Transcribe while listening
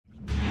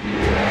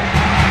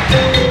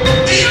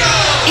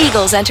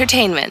Eagles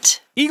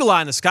Entertainment. Eagle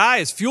Eye in the Sky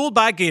is fueled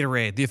by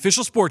Gatorade, the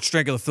official sports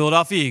drink of the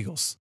Philadelphia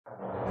Eagles.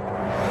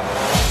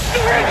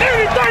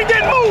 Anything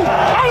that move,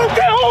 I don't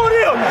care who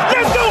it is.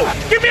 Let's go.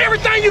 Give me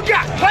everything you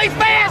got. Play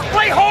fast,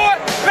 play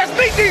hard. Let's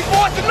beat these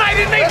boys tonight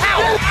in their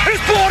house.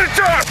 It's party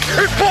time.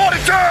 It's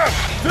party time.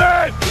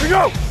 There we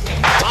go.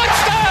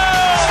 Touchdown!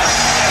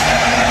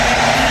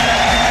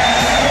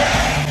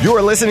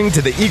 You're listening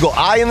to the Eagle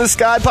Eye in the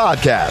Sky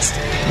podcast.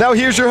 Now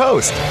here's your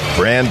host,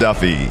 Fran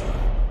Duffy.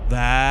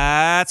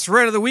 That's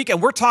Red of the Week,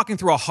 and we're talking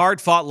through a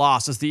hard-fought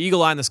loss as the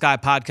Eagle Eye in the Sky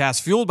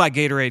podcast, fueled by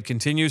Gatorade,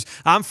 continues.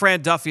 I'm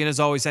Fran Duffy, and as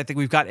always, I think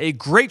we've got a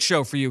great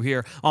show for you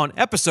here on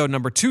episode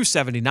number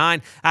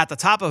 279. At the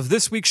top of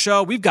this week's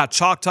show, we've got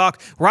Chalk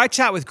Talk, where I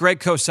chat with Greg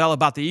Cosell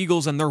about the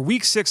Eagles and their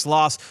Week 6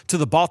 loss to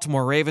the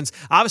Baltimore Ravens.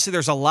 Obviously,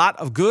 there's a lot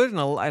of good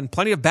and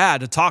plenty of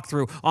bad to talk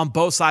through on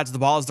both sides of the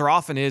ball, as there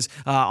often is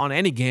on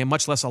any game,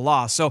 much less a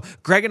loss. So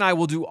Greg and I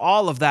will do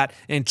all of that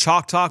in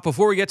Chalk Talk.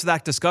 Before we get to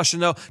that discussion,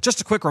 though,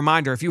 just a quick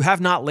reminder, if you have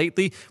not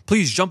lately,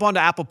 please jump onto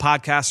Apple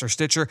Podcasts or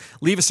Stitcher,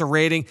 leave us a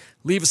rating,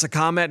 leave us a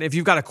comment. And if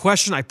you've got a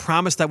question, I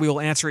promise that we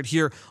will answer it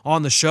here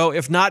on the show.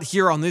 If not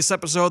here on this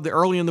episode, the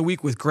early in the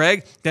week with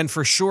Greg, then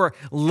for sure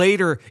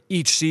later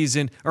each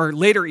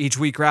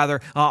week, on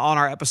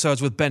our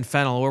episodes with Ben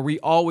Fennell, where we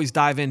always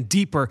dive in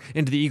deeper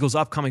into the Eagles'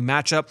 upcoming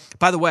matchup.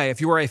 By the way, if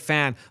you are a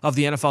fan of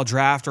the NFL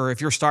draft, or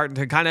if you're starting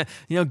to kind of,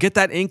 get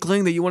that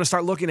inkling that you want to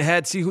start looking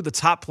ahead, see who the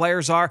top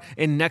players are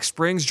in next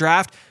spring's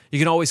draft, you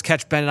can always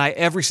catch Ben and I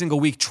every single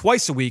week,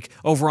 twice a week,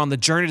 over on the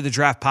Journey to the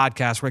Draft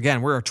podcast, where,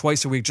 again, we're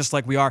twice a week, just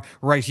like we are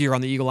right here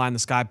on the Eagle Eye in the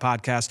Sky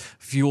podcast,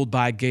 fueled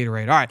by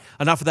Gatorade. All right,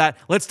 enough of that.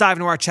 Let's dive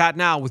into our chat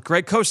now with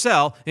Greg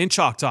Cosell in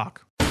Chalk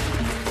Talk.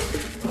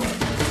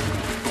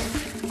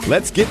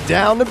 Let's get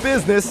down to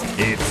business.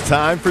 It's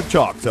time for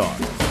Chalk Talk.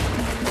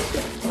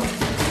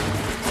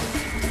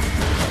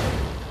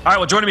 All right,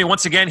 well, joining me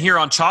once again here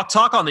on Chalk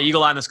Talk on the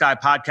Eagle Eye in the Sky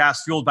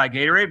podcast, fueled by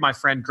Gatorade, my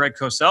friend Greg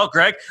Cosell.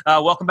 Greg,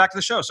 welcome back to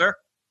the show, sir.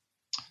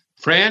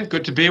 Fran,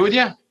 good to be with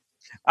you.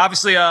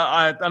 Obviously,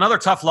 another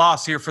tough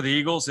loss here for the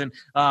Eagles, and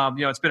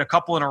it's been a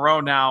couple in a row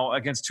now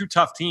against two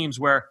tough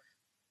teams where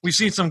we've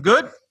seen some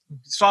good,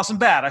 saw some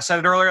bad. I said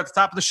it earlier at the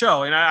top of the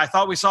show, and I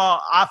thought we saw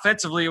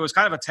offensively it was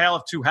kind of a tale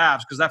of two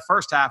halves, because that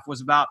first half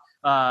was about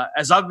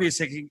as ugly as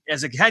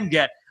it can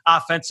get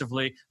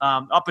offensively,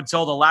 up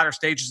until the latter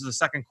stages of the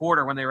second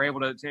quarter, when they were able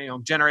to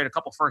generate a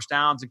couple first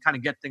downs and kind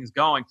of get things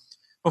going.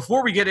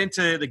 Before we get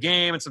into the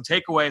game and some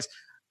takeaways,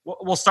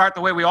 we'll start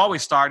the way we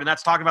always start, and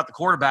that's talking about the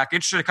quarterback.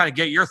 Interested to kind of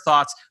get your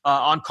thoughts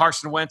on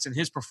Carson Wentz and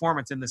his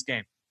performance in this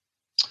game.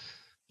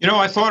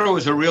 I thought it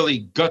was a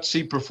really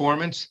gutsy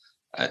performance.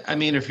 I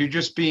mean, if you're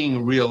just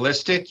being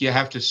realistic, you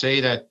have to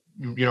say that,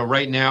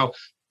 right now,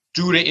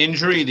 due to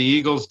injury, the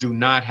Eagles do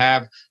not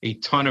have a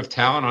ton of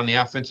talent on the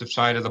offensive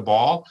side of the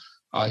ball.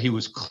 He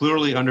was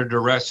clearly under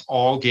duress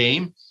all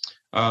game.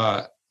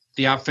 The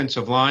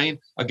offensive line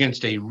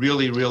against a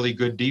really, really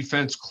good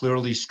defense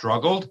clearly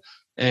struggled.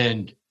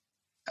 And,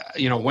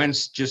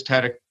 Wentz just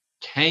had to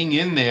hang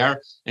in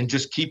there and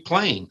just keep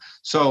playing.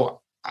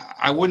 So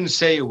I wouldn't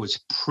say it was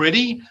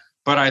pretty,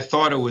 but I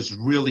thought it was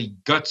really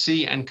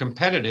gutsy and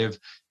competitive.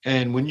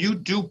 And when you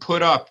do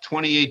put up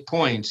 28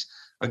 points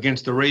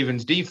against the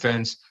Ravens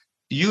defense,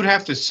 you'd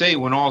have to say,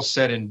 when all's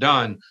said and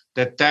done,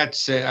 that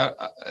that's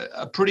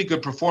a pretty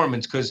good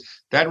performance, because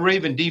that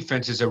Raven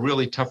defense is a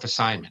really tough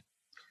assignment.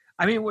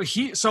 I mean, we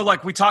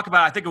talk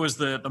about, I think it was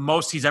the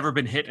most he's ever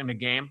been hit in a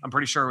game. I'm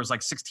pretty sure it was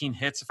like 16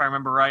 hits, if I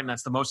remember right, and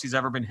that's the most he's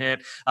ever been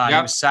hit. He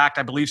was sacked,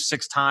 I believe,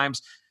 6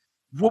 times.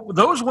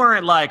 Those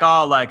weren't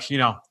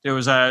it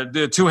was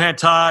a two-hand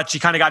touch. He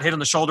kind of got hit on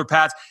the shoulder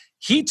pads.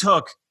 He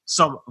took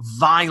some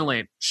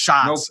violent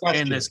shots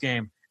in this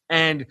game.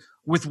 And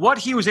with what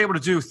he was able to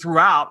do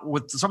throughout,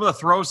 with some of the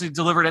throws he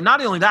delivered, and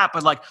not only that,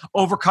 but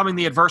overcoming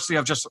the adversity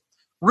of just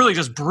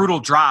brutal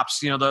drops,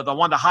 the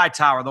one to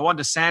Hightower, the one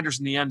to Sanders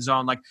in the end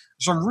zone,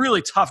 some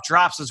really tough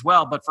drops as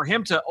well. But for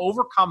him to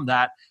overcome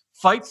that,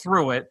 fight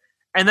through it,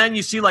 and then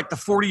you see the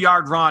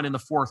 40-yard run in the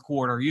fourth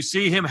quarter. You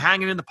see him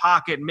hanging in the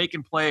pocket and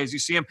making plays. You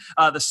see him,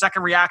 the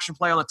second reaction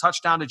play on the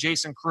touchdown to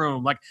Jason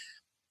Kroom.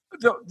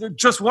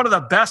 Just one of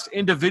the best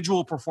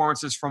individual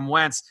performances from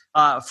Wentz,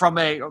 from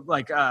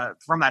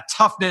that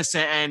toughness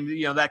and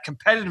that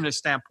competitiveness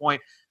standpoint,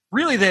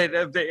 really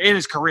in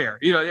his career.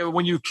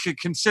 When you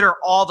consider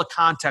all the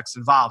context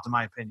involved, in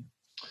my opinion.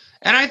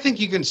 And I think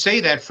you can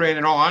say that, Fran,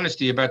 in all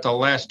honesty, about the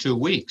last 2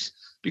 weeks,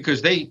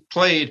 because they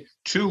played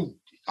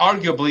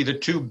arguably the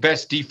two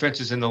best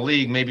defenses in the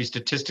league. Maybe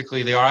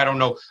statistically they are. I don't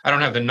know. I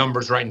don't have the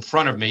numbers right in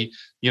front of me.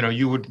 You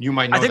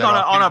might know. I think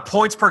on a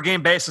points per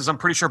game basis, I'm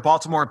pretty sure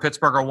Baltimore and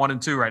Pittsburgh are 1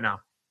 and 2 right now.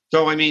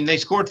 So, I mean, they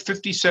scored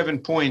 57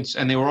 points,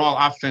 and they were all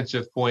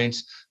offensive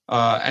points,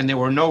 and there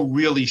were no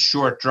really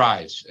short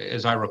drives,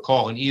 as I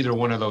recall, in either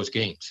one of those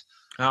games.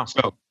 Oh.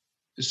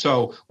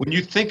 So when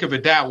you think of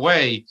it that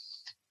way,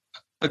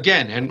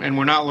 again, and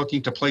we're not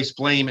looking to place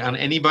blame on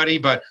anybody,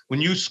 but when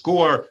you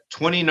score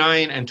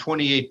 29 and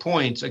 28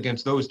 points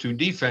against those two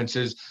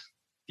defenses,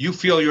 you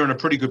feel you're in a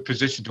pretty good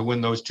position to win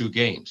those two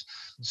games.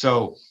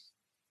 So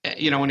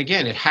and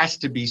again, it has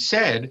to be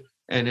said,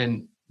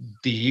 and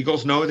the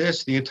Eagles know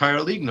this, the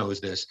entire league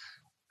knows this.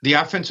 The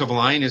offensive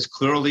line is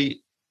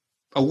clearly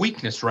a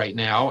weakness right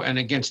now, and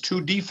against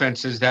two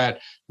defenses that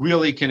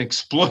really can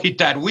exploit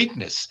that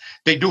weakness.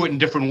 They do it in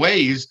different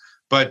ways,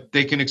 but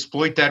they can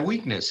exploit that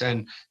weakness.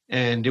 And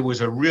it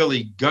was a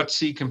really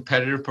gutsy,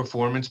 competitive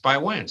performance by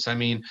Wentz. I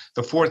mean,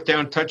 the fourth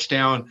down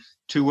touchdown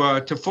to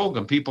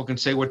Fulgham. People can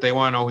say what they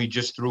want. Oh, he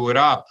just threw it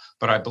up,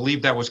 but I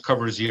believe that was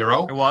cover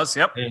zero. It was,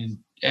 yep.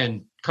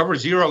 And cover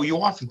zero,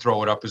 you often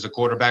throw it up as a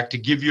quarterback to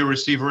give your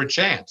receiver a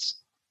chance.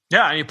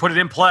 Yeah, and you put it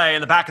in play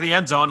in the back of the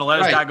end zone to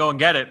let his guy go and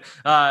get it.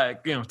 I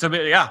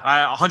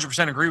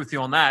 100% agree with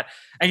you on that.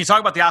 And you talk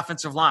about the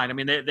offensive line. I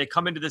mean, they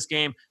come into this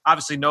game,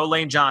 obviously no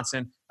Lane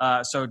Johnson.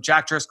 So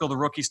Jack Driscoll, the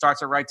rookie,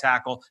 starts at right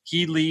tackle.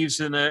 He leaves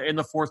in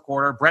the fourth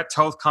quarter. Brett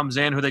Toth comes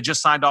in, who they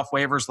just signed off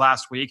waivers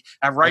last week.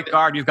 At right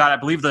guard, you've got, I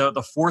believe,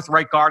 the fourth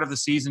right guard of the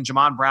season,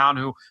 Jamon Brown,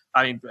 who,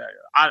 I mean,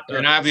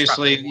 and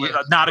obviously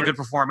not a good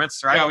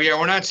performance, right? Yeah,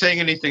 we're not saying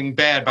anything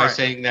bad by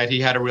saying that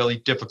he had a really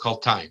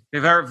difficult time.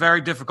 A very,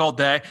 very difficult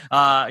day.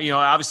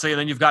 Obviously, and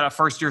then you've got a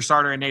first-year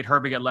starter in Nate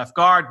Herbig at left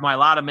guard,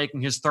 Mailata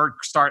making his third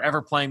start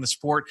ever playing the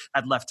sport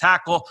at left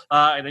tackle,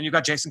 and then you've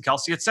got Jason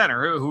Kelce at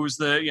center, who's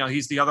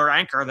he's the other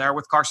anchor there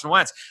with Carson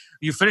Wentz.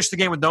 You finished the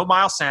game with no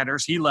Miles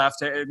Sanders. He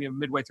left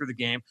midway through the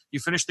game. You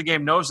finished the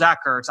game no Zach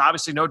Ertz,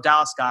 obviously no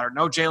Dallas Goedert,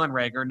 no Jalen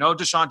Reagor, no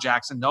Deshaun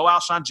Jackson, no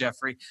Alshon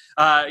Jeffrey.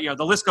 The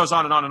list goes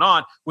on and on and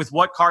on with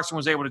what Carson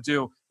was able to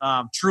do.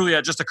 Truly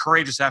just a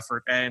courageous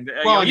effort. And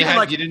you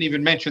didn't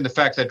even mention the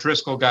fact that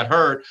Driscoll got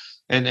hurt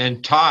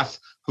and Toth,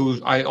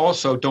 who I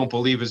also don't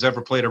believe has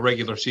ever played a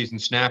regular season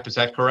snap. Is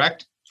that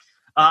correct?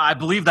 I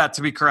believe that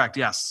to be correct,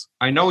 yes.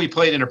 I know he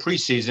played in a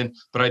preseason,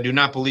 but I do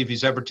not believe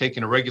he's ever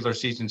taken a regular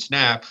season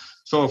snap.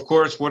 So, of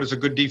course, what does a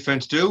good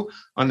defense do?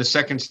 On the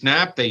second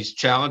snap, they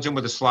challenge him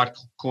with a slot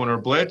corner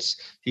blitz.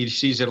 He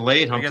sees it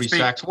late. Humphrey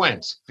sacks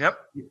Wentz. Yep.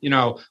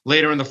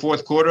 Later in the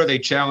fourth quarter, they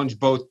challenge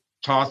both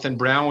Toth and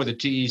Brown with a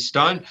TE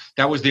stunt.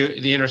 That was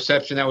the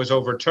interception that was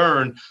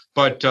overturned.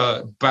 But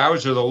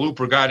Bowser, the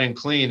looper, got in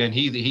clean, and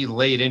he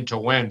laid into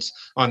Wentz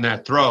on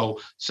that throw.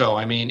 So,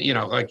 I mean,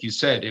 like you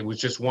said, it was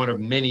just one of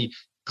many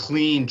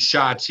clean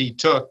shots he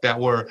took that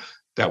were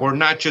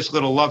not just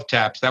little love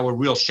taps, that were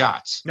real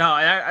shots. No,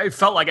 I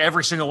felt like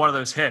every single one of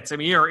those hits. I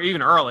mean,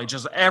 even early,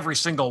 just every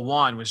single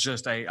one was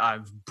just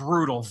a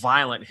brutal,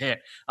 violent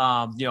hit,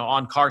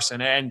 on Carson.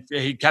 And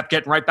he kept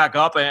getting right back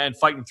up and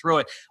fighting through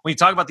it. When you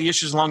talk about the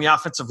issues along the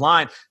offensive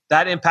line,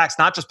 that impacts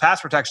not just pass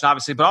protection,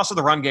 obviously, but also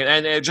the run game.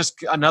 And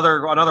just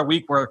another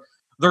week where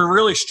they're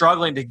really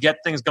struggling to get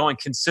things going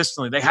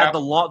consistently. They had the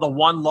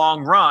one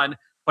long run,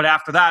 but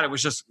after that,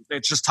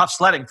 it's just tough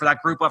sledding for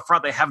that group up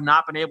front. They have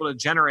not been able to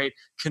generate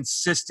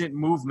consistent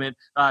movement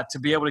to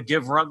be able to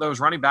give those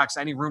running backs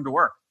any room to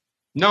work.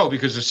 No,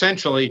 because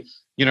essentially,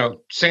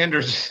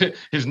 Sanders,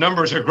 his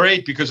numbers are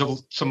great because of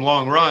some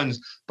long runs.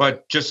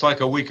 But just like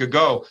a week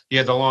ago, he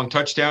had the long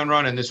touchdown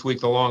run, and this week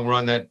the long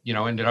run that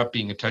ended up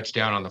being a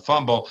touchdown on the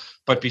fumble.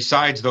 But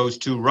besides those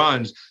two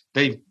runs,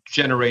 they've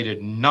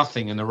generated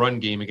nothing in the run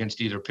game against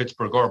either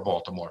Pittsburgh or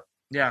Baltimore.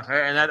 Yeah,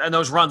 and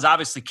those runs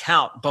obviously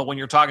count, but when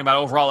you're talking about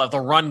overall the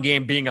run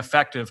game being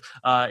effective,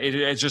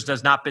 it just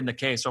has not been the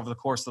case over the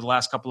course of the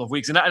last couple of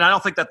weeks. And I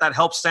don't think that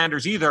helps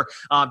Sanders either,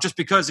 just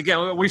because,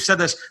 again, we've said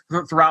this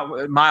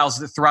throughout Miles,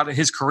 throughout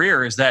his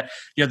career, is that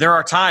there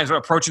are times where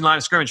approaching line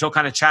of scrimmage, he'll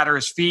kind of chatter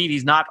his feet.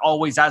 He's not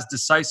always as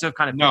decisive,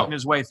 kind of making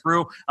his way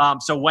through.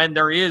 So when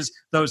there is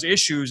those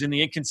issues and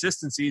the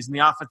inconsistencies in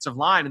the offensive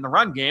line in the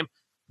run game,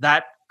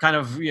 that kind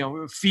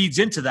of feeds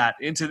into that,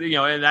 and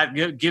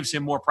that gives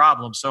him more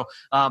problems. So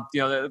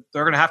they're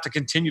going to have to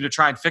continue to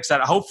try and fix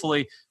that.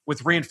 Hopefully,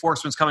 with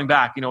reinforcements coming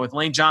back, with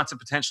Lane Johnson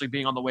potentially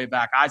being on the way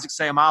back, Isaac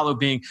Seumalo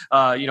being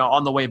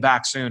on the way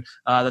back soon,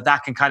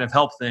 that can kind of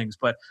help things.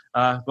 But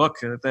look,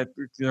 that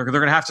they're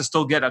going to have to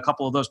still get a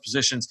couple of those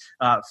positions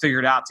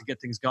figured out to get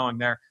things going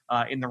there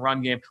in the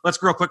run game.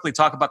 Let's real quickly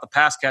talk about the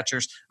pass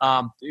catchers.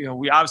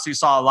 We obviously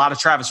saw a lot of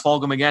Travis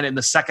Fulgham again in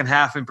the second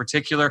half in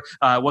particular.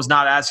 Was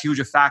not as huge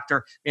a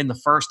factor in the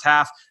first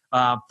half.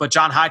 But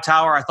John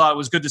Hightower, I thought it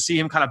was good to see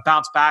him kind of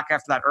bounce back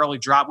after that early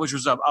drop, which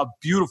was a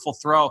beautiful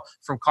throw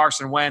from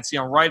Carson Wentz,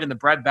 right in the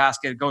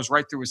breadbasket. It goes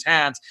right through his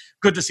hands.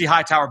 Good to see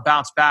Hightower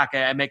bounce back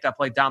and make that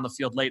play down the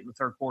field late in the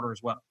third quarter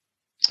as well.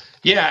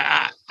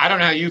 Yeah, I don't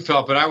know how you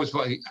felt, but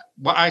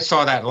I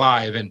saw that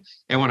live, and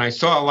when I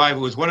saw it live,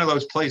 it was one of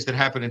those plays that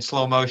happened in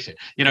slow motion.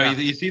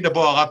 You see the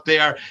ball up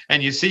there,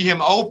 and you see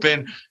him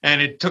open,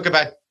 and it took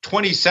about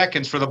 20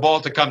 seconds for the ball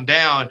to come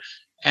down.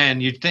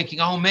 And you're thinking,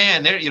 oh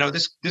man,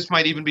 this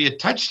might even be a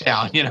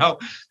touchdown,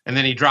 and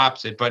then he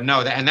drops it. But no,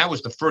 and that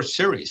was the first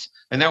series,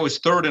 and that was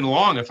third and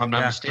long, if I'm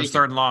not mistaken. It was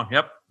third and long.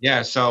 Yep.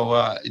 Yeah.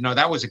 So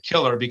that was a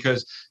killer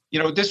because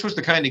this was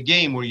the kind of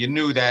game where you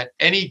knew that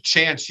any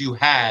chance you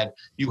had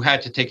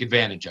to take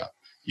advantage of.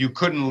 You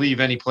couldn't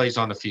leave any plays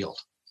on the field.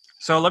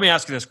 So let me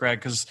ask you this, Greg,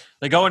 because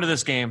they go into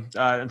this game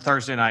on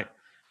Thursday night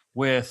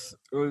with,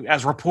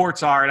 as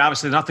reports are, and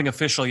obviously nothing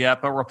official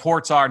yet, but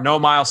reports are no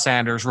Miles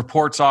Sanders,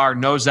 reports are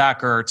no Zach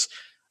Ertz.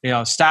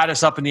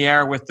 status up in the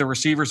air with the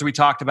receivers we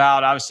talked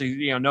about.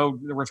 Obviously, no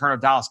return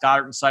of Dallas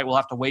Goedert in sight. We'll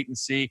have to wait and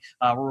see.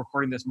 We're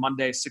recording this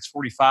Monday,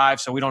 6:45,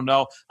 so we don't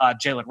know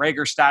Jalen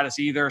Reagor's status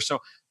either. So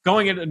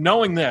going into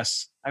knowing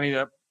this,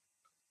 I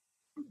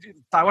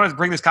wanted to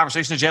bring this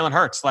conversation to Jalen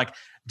Hurts. Like,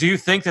 do you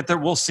think that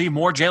we'll see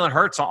more Jalen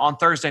Hurts on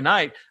Thursday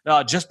night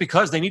just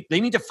because they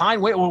need to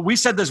find way? Well, we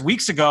said this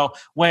weeks ago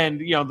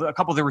when a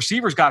couple of the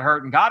receivers got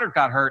hurt and Goddard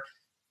got hurt.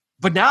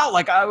 But now,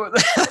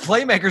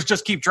 playmakers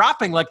just keep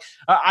dropping.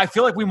 I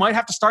feel like we might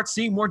have to start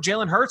seeing more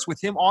Jalen Hurts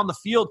with him on the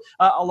field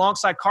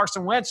alongside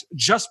Carson Wentz,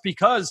 just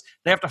because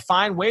they have to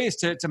find ways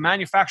to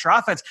manufacture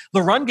offense.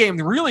 The run game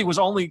really was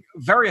only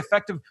very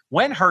effective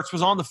when Hurts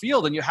was on the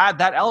field, and you had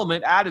that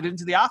element added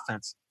into the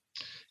offense.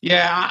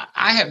 Yeah,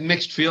 I have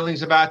mixed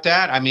feelings about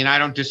that. I mean, I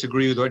don't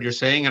disagree with what you're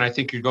saying, and I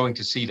think you're going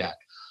to see that.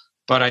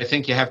 But I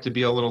think you have to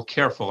be a little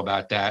careful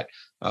about that.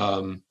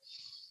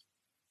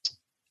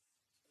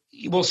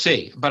 We'll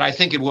see, but I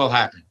think it will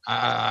happen.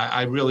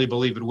 I really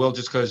believe it will,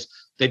 just because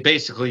they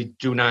basically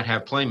do not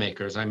have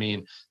playmakers. I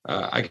mean,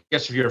 I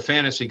guess if you're a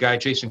fantasy guy,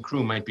 Jason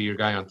Crew might be your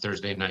guy on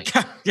Thursday night.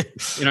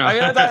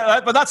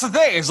 But that's the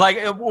thing. It's like,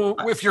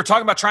 if you're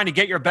talking about trying to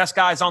get your best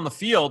guys on the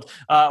field,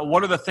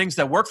 what are the things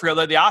that work for you?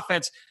 The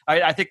offense,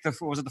 I think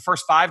was it the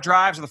first 5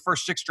 drives or the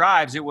first 6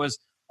 drives? It was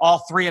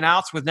all 3 and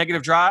outs with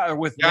negative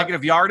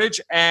negative yardage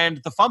and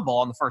the fumble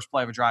on the first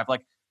play of a drive.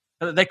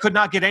 They could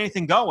not get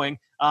anything going.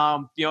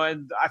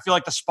 And I feel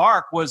like the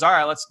spark was, all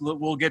right,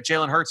 we'll get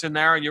Jalen Hurts in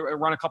there and you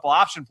run a couple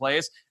option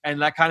plays,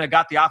 and that kind of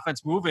got the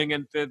offense moving,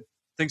 and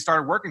things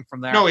started working from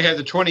there. No, we had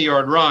the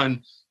 20-yard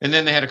run, and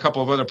then they had a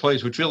couple of other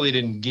plays which really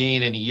didn't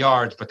gain any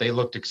yards, but they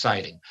looked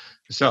exciting.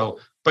 So,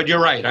 but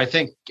you're right. I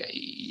think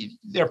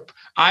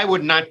I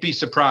would not be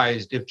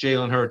surprised if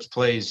Jalen Hurts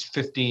plays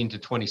 15 to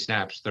 20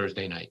 snaps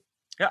Thursday night.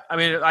 Yeah, I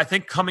mean, I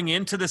think coming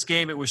into this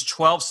game, it was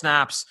 12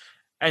 snaps,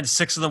 and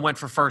 6 of them went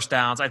for first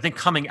downs. I think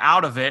coming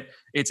out of it,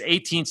 it's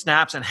 18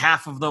 snaps, and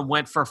half of them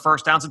went for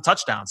first downs and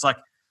touchdowns.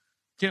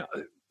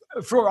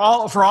 For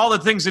all the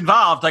things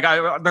involved,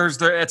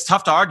 it's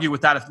tough to argue with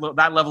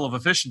that level of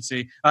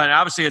efficiency. And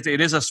obviously, it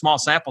is a small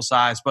sample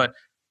size, but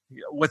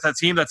with a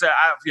team that's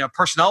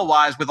personnel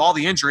wise, with all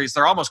the injuries,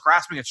 they're almost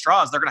grasping at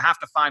straws. They're going to have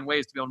to find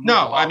ways to be able to move the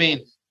ball. I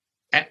mean,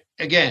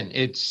 again,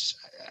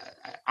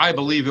 I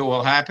believe it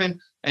will happen.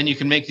 And you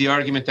can make the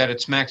argument that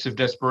it's smacks of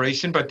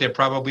desperation, but they're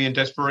probably in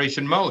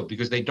desperation mode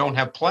because they don't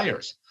have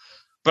players.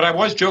 But I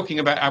was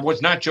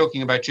not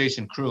joking about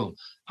Jason Crew.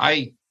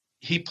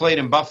 He played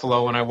in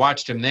Buffalo, and I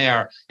watched him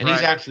there, and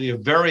He's actually a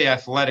very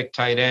athletic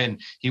tight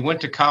end. He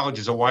went to college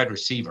as a wide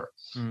receiver.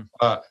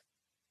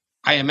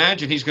 I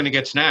imagine he's going to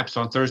get snaps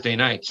on Thursday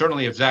night.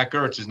 Certainly if Zach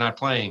Ertz is not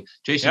playing,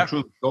 Jason Crew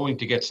is going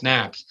to get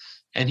snaps.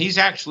 And he's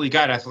actually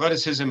got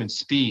athleticism and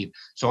speed.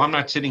 So I'm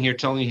not sitting here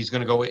telling you he's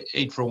going to go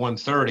 8 for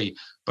 130,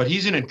 but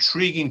he's an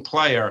intriguing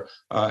player.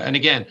 And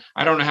again,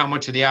 I don't know how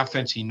much of the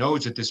offense he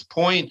knows at this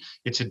point.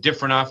 It's a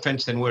different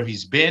offense than where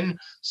he's been.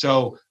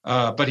 So,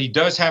 but he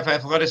does have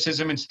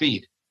athleticism and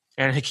speed.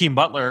 And Hakeem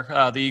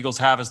Butler, the Eagles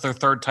have as their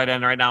third tight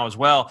end right now as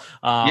well.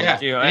 And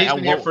he's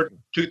been here for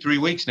 2-3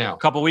 weeks now. A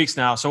couple weeks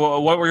now. So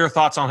what were your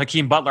thoughts on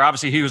Hakeem Butler?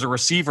 Obviously, he was a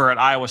receiver at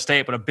Iowa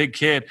State, but a big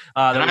kid.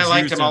 And I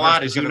liked him a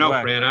lot, as you know,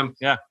 Fran.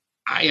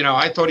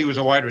 I thought he was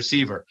a wide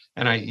receiver.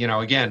 And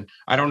again,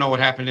 I don't know what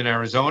happened in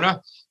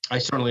Arizona. I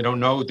certainly don't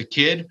know the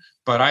kid,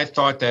 but I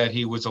thought that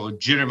he was a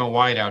legitimate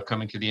wideout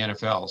coming to the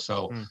NFL.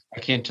 So I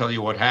can't tell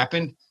you what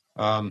happened.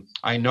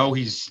 I know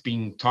he's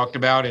being talked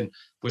about and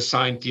was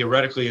signed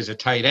theoretically as a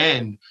tight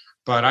end,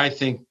 but I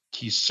think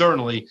he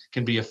certainly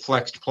can be a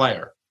flexed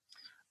player.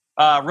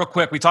 Real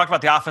quick, we talked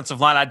about the offensive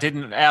line. I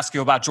didn't ask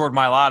you about Jordan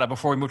Mailata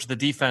before we moved to the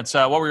defense.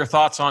 What were your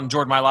thoughts on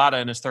Jordan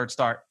Mailata in his third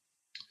start?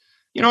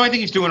 I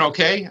think he's doing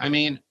okay. I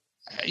mean,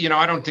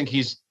 I don't think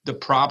he's the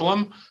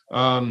problem.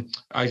 I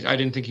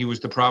didn't think he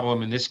was the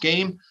problem in this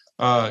game.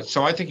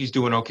 So I think he's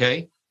doing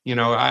okay.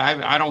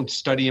 I don't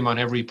study him on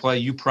every play.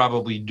 You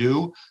probably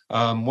do.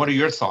 What are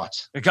your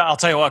thoughts? I'll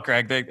tell you what,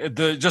 Greg,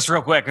 just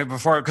real quick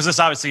because this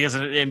obviously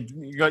isn't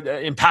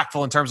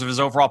impactful in terms of his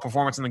overall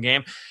performance in the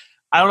game.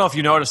 I don't know if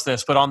you noticed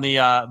this, but on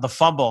the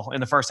fumble in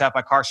the first half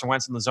by Carson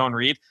Wentz in the zone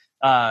read,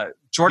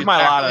 Jordan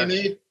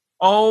Mailata.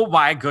 Oh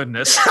my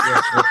goodness!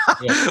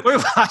 We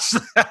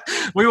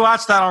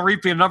watched that on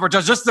repeat a number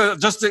just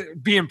to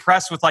be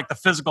impressed with the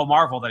physical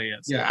marvel that he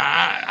is.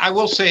 Yeah, I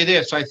will say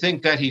this: I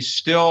think that he's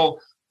still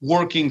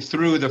working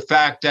through the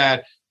fact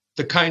that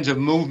the kinds of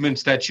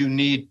movements that you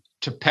need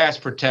to pass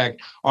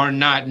protect are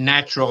not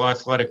natural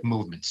athletic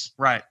movements.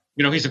 Right.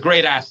 He's a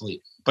great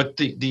athlete, but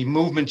the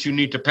movements you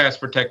need to pass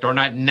protect are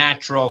not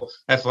natural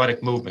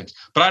athletic movements.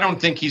 But I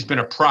don't think he's been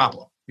a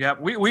problem. Yeah,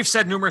 we've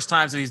said numerous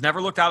times that he's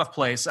never looked out of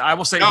place. I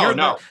will say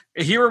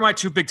here are my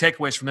 2 big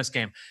takeaways from this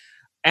game.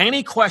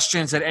 Any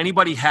questions that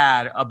anybody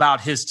had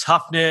about his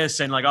toughness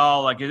and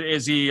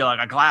is he like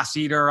a glass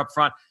eater up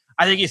front?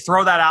 I think you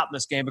throw that out in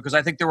this game because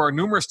I think there were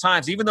numerous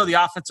times, even though the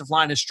offensive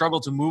line has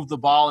struggled to move the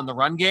ball in the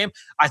run game,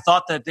 I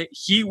thought that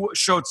he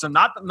showed some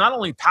not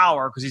only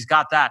power because he's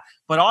got that,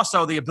 but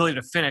also the ability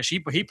to finish.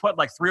 He put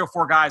like 3 or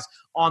 4 guys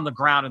on the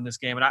ground in this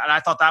game, and I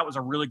thought that was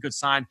a really good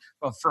sign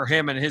for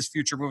him and his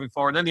future moving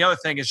forward. And then the other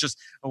thing is just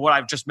what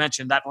I've just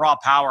mentioned, that raw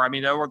power. I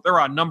mean, there were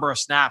a number of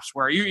snaps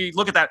where you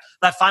look at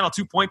that final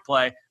 2-point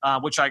play,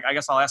 which I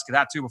guess I'll ask you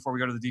that too before we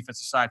go to the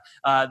defensive side.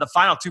 The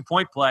final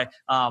 2-point play.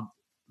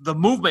 The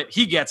movement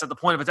he gets at the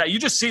point of attack, you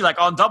just see like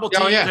on double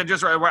teams and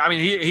just. I mean,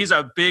 he's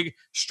a big,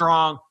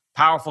 strong,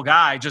 powerful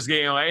guy. Just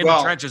in the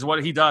trenches,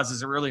 what he does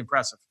is really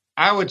impressive.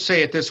 I would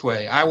say it this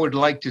way: I would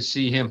like to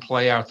see him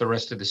play out the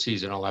rest of the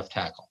season on left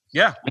tackle.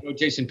 Yeah, I know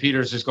Jason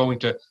Peters is going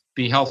to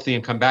be healthy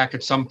and come back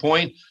at some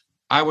point.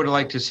 I would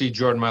like to see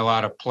Jordan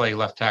Mailata play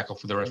left tackle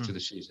for the rest of the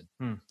season.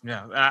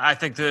 Yeah, I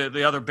think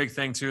the other big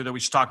thing, too, that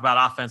we should talk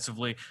about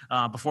offensively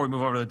before we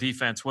move over to the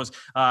defense was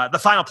the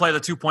final play,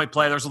 the 2-point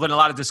play. There's been a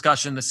lot of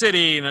discussion in the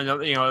city and,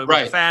 with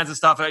the fans and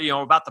stuff,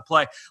 about the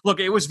play. Look,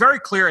 it was very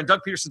clear, and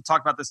Doug Peterson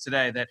talked about this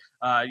today, that,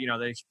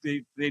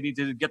 they need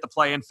to get the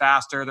play in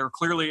faster. They're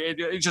clearly –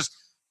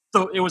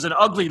 it was an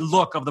ugly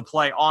look of the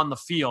play on the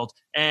field.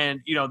 And,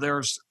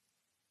 there's –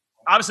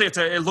 obviously,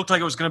 it looked like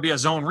it was going to be a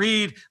zone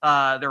read.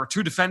 There were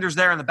 2 defenders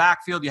there in the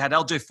backfield. You had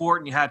L.J. Fort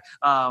and you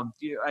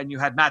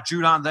had Matt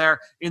Judon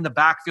there in the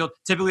backfield.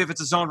 Typically, if it's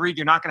a zone read,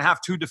 you're not going to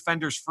have 2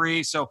 defenders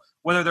free. So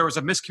whether there was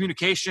a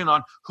miscommunication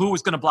on who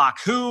was going to block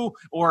who,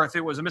 or if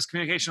it was a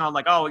miscommunication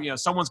on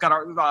someone's got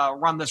to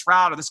run this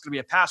route, or this is going to be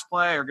a pass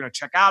play, or going to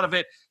check out of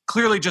it.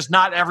 Clearly, just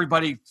not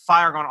everybody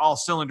firing on all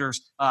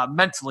cylinders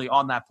mentally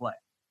on that play.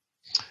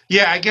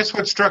 Yeah, I guess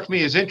what struck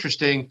me as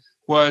interesting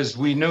was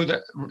we knew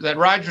that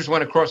Rodgers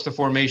went across the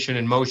formation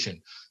in motion.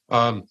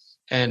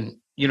 And,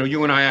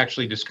 you and I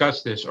actually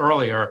discussed this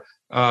earlier.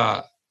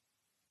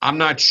 I'm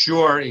not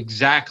sure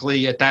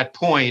exactly at that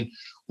point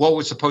what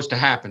was supposed to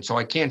happen. So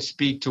I can't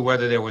speak to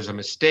whether there was a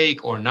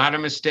mistake or not a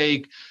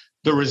mistake.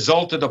 The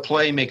result of the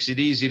play makes it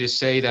easy to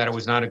say that it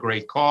was not a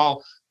great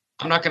call.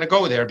 I'm not going to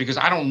go there because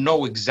I don't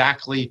know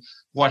exactly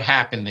what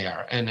happened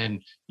there. And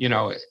then,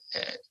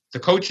 the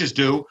coaches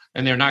do,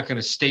 and they're not going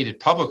to state it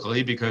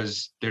publicly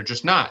because they're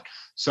just not.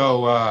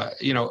 So,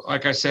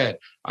 like I said,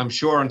 I'm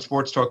sure on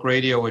Sports Talk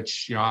Radio,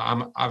 which,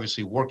 I'm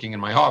obviously working in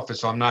my office,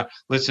 so I'm not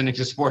listening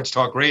to Sports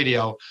Talk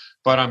Radio,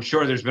 but I'm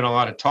sure there's been a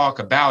lot of talk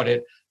about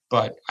it,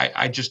 but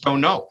I just don't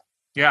know.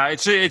 Yeah,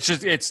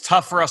 it's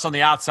tough for us on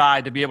the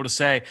outside to be able to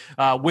say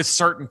with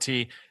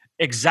certainty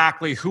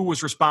exactly who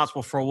was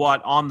responsible for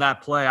what on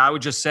that play. I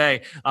would just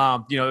say,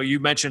 you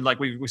mentioned like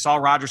we saw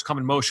Rodgers come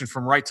in motion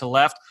from right to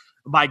left.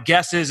 My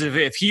guess is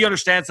if he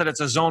understands that it's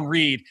a zone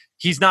read,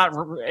 he's not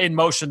in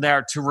motion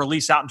there to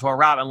release out into a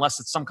route unless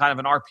it's some kind of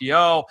an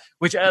RPO,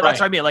 which that's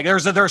what I mean. Like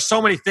there's so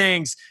many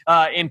things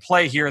in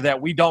play here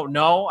that we don't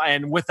know.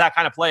 And with that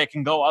kind of play, it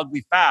can go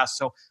ugly fast.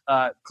 So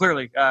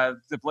clearly there's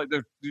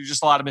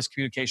just a lot of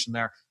miscommunication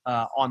there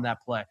on that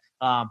play.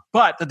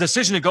 But the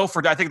decision to go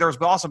for, I think there's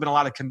also been a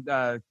lot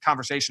of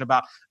conversation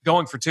about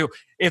going for 2.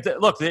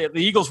 The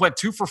Eagles went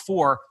 2 for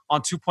 4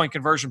 on 2-point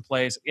conversion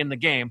plays in the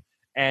game,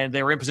 and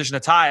they were in position to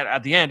tie it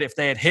at the end if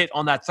they had hit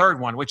on that third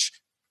one, which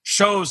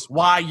shows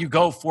why you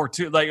go for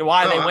 2, like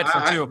why they went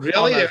for 2.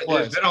 Really?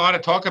 There's been a lot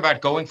of talk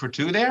about going for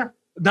 2 there?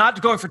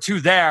 Not going for 2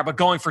 there, but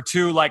going for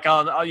 2 like,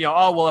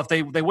 if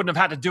they wouldn't have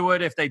had to do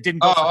it if they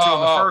didn't go for 2 on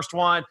the first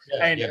one.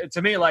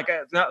 To me,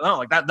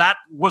 that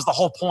was the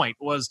whole point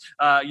was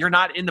you're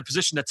not in the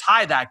position to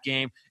tie that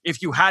game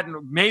if you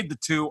hadn't made the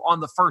 2 on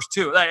the first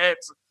 2.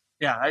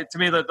 To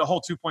me, the whole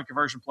 2-point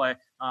conversion play,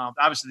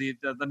 obviously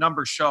the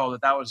numbers show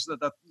that was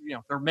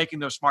they're making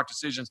those smart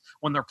decisions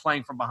when they're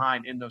playing from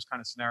behind in those kind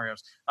of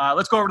scenarios.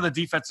 Let's go over to the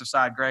defensive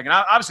side, Greg. And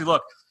obviously,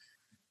 look,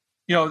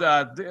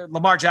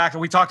 Lamar Jackson,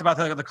 we talked about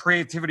the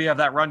creativity of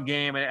that run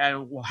game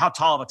and how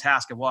tall of a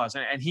task it was.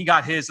 And he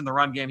got his in the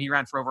run game. He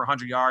ran for over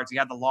 100 yards. He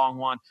had the long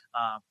one,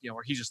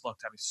 where he just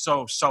looked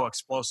so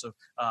explosive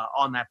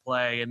on that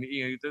play. And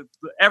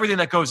everything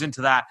that goes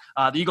into that,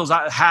 the Eagles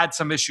had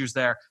some issues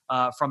there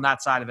from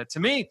that side of it.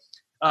 To me,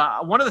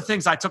 one of the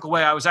things I took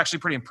away, I was actually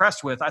pretty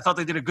impressed with. I thought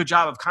they did a good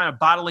job of kind of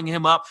bottling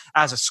him up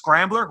as a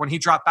scrambler when he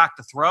dropped back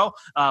to throw.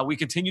 We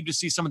continued to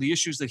see some of the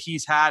issues that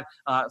he's had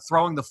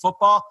throwing the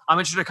football. I'm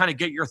interested to kind of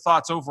get your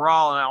thoughts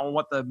overall on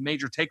what the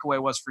major takeaway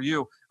was for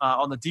you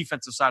on the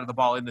defensive side of the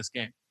ball in this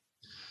game.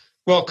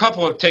 Well, a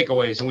couple of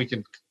takeaways, and we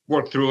can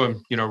work through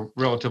them,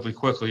 relatively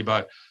quickly.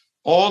 But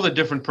all the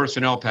different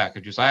personnel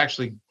packages, I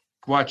actually,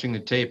 watching the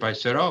tape, I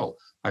said,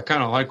 I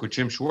kind of like what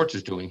Jim Schwartz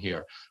is doing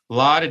here. A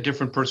lot of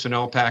different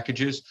personnel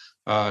packages.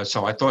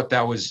 So I thought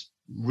that was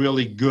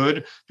really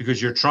good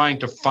because you're trying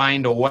to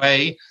find a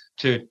way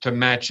to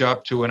match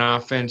up to an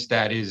offense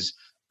that is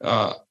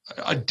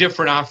a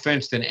different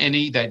offense than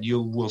any that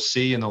you will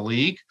see in the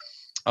league.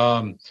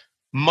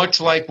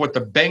 Much like what the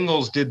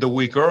Bengals did a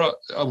week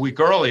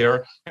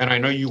earlier, and I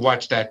know you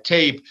watched that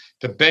tape,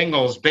 the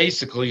Bengals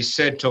basically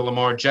said to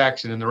Lamar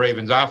Jackson and the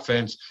Ravens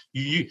offense,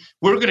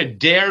 we're going to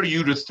dare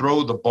you to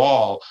throw the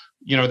ball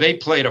they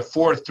played a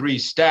 4-3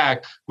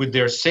 stack with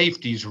their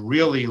safeties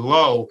really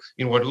low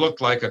in what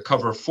looked like a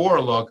cover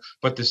 4 look,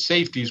 but the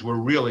safeties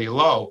were really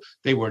low.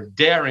 They were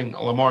daring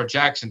Lamar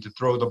Jackson to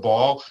throw the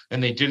ball,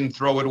 and they didn't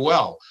throw it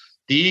well.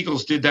 The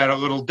Eagles did that a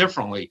little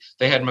differently.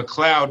 They had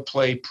McLeod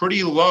play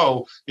pretty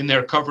low in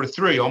their cover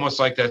 3, almost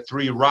like that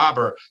 3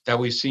 robber that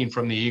we've seen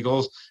from the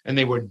Eagles, and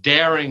they were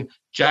daring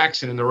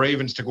Jackson and the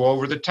Ravens to go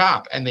over the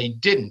top, and they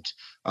didn't.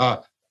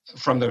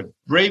 From the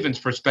Ravens'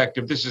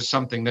 perspective, this is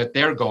something that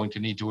they're going to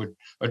need to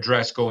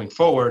address going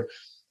forward.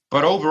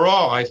 But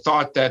overall, I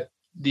thought that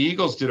the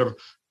Eagles did a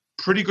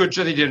pretty good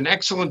job. They did an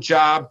excellent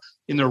job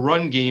in the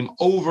run game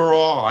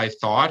overall, I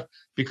thought,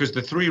 because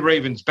the 3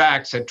 Ravens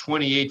backs had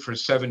 28 for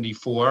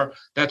 74.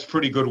 That's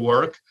pretty good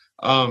work.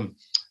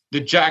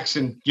 The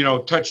Jackson,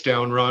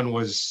 touchdown run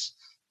was,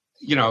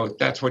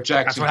 that's what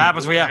Jackson.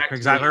 That's what happens.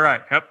 Exactly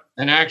right. Yep.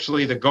 And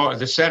actually,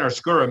 the center,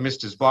 Skura,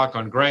 missed his block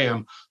on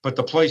Graham, but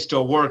the play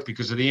still worked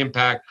because of the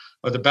impact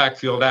of the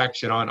backfield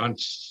action on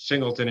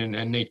Singleton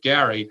and Nate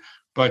Gary.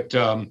 But,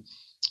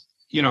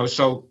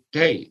 so,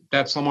 hey,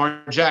 that's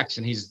Lamar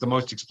Jackson. He's the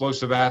most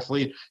explosive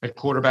athlete at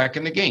quarterback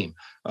in the game.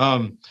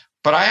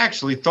 But I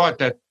actually thought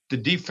that the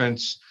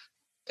defense,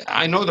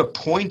 I know the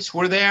points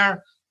were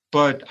there,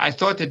 but I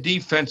thought the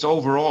defense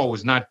overall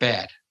was not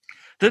bad.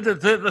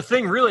 The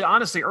thing really,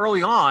 honestly,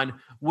 early on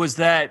was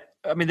that,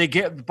 they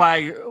get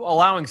by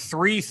allowing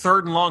 3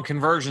 third-and-long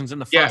conversions in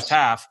the first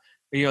half.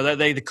 They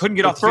couldn't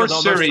get off the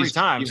field those 3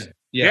 times.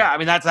 Yeah.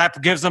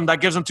 That gives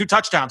them 2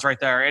 touchdowns right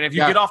there. And if you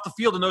get off the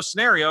field in those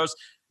scenarios,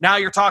 now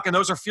you're talking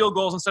those are field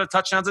goals instead of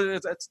touchdowns.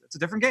 It's a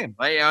different game.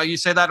 You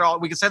say that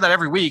we can say that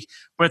every week,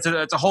 but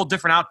it's a whole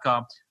different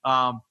outcome.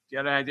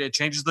 It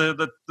changes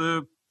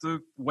the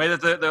way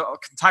that the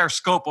entire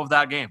scope of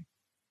that game.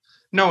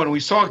 No, and we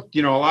saw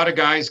a lot of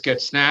guys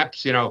get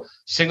snaps.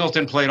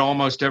 Singleton played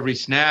almost every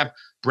snap.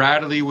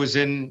 Bradley was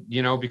in,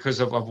 because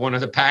of one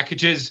of the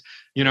packages.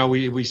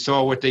 We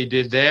saw what they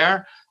did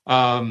there.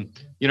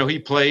 He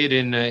played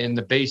in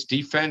the base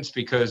defense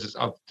because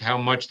of how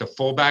much the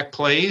fullback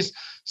plays.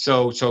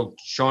 So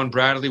Sean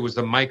Bradley was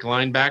the Mike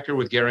linebacker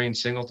with Gary and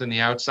Singleton, the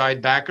outside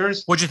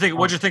backers. What'd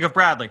you think of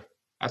Bradley?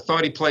 I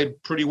thought he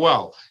played pretty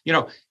well.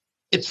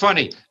 It's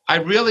funny. I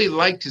really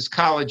liked his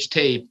college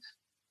tape,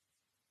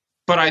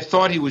 but I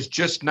thought he was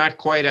just not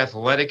quite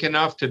athletic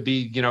enough to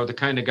be, the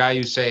kind of guy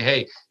you say,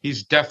 hey,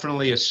 he's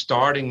definitely a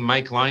starting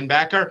Mike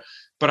linebacker.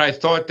 But I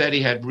thought that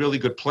he had really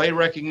good play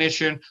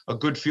recognition, a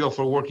good feel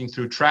for working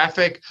through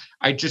traffic.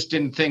 I just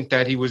didn't think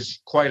that he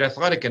was quite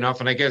athletic enough,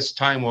 and I guess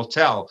time will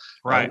tell.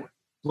 Right.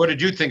 What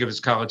did you think of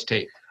his college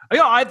tape?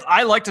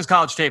 I liked his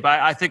college tape.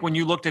 I think when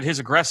you looked at his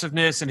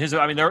aggressiveness and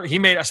he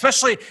made,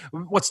 especially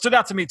what stood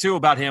out to me too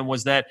about him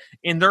was that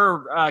in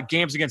their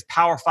games against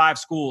Power 5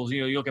 schools,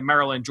 you look at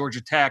Maryland, Georgia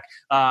Tech,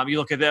 you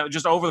look at them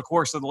just over the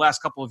course of the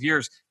last couple of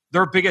years,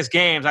 their biggest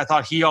games, I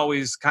thought he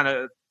always kind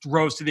of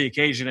rose to the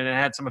occasion and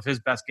had some of his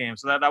best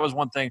games. So that was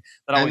one thing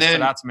that always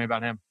stood out to me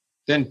about him.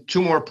 Then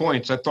 2 more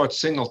points. I thought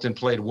Singleton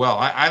played well.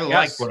 I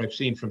like what I've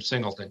seen from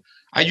Singleton.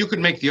 You could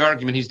make the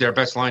argument he's their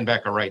best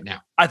linebacker right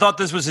now. I thought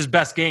this was his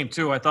best game,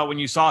 too. I thought when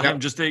you saw him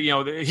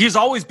he's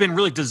always been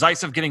really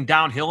decisive getting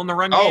downhill in the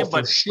run game.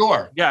 But for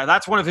sure. Yeah,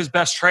 that's one of his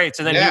best traits.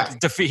 And then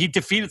he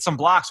defeated some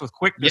blocks with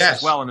quickness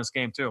as well in this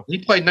game, too. He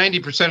played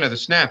 90% of the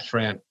snaps,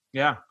 Fran.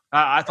 Yeah.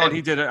 I thought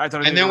he did it.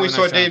 And then we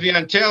saw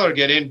Davion Taylor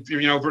get in,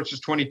 versus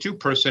 22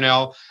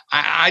 personnel.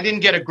 I didn't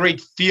get a great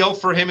feel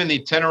for him in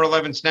the 10 or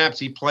 11 snaps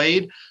he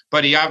played,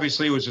 but he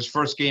obviously was his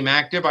first game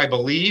active, I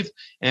believe.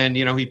 And,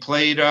 he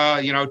played,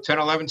 10,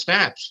 11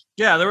 snaps.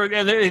 Yeah,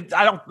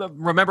 I don't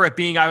remember it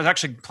being – I was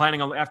actually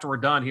planning on, after we're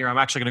done here, I'm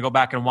actually going to go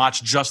back and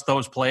watch just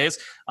those plays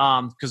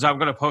because I'm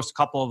going to post a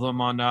couple of them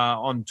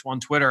on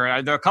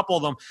Twitter. There are a couple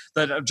of them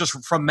that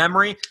just from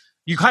memory –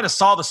 you kind of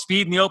saw the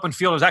speed in the open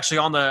field. It was actually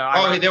on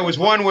the. There was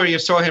one where you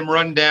saw him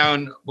run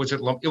down.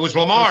 It was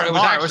Lamar. It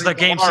was the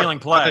game-sealing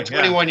play. The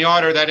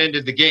 21-yarder that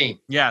ended the game.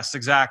 Yes,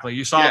 exactly.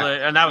 You saw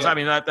and that was.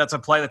 That's a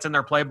play that's in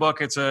their playbook.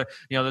 It's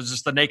there's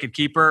just the naked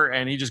keeper,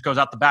 and he just goes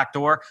out the back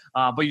door.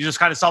 But you just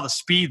kind of saw the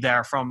speed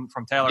there from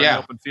Taylor in the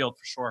open field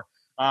for sure.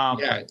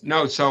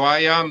 So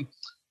I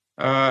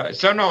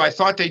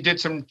thought they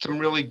did some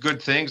really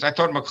good things. I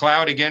thought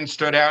McLeod again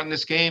stood out in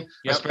this game,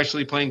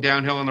 especially playing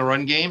downhill in the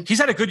run game. He's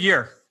had a good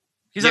year.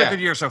 He's had a good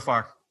year so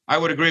far. I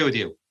would agree with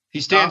you.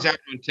 He stands out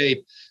on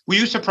tape. Were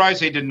you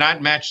surprised they did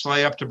not match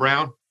Slay up to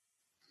Brown?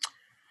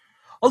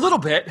 A little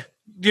bit.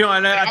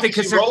 And I think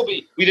because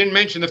Roby, we didn't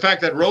mention the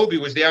fact that Roby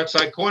was the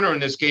outside corner in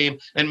this game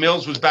and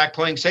Mills was back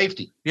playing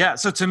safety. Yeah,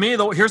 so to me,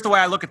 here's the way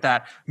I look at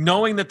that.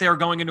 Knowing that they're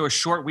going into a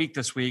short week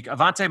this week,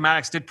 Avonte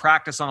Maddox did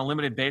practice on a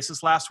limited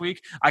basis last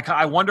week.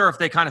 I wonder if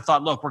they kind of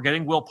thought, look, we're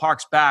getting Will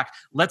Parks back.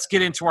 Let's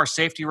get into our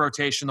safety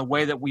rotation the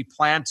way that we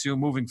plan to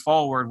moving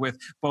forward with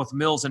both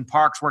Mills and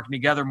Parks working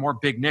together, more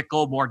big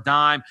nickel, more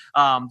dime,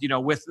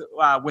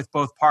 with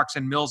both Parks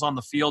and Mills on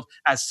the field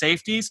as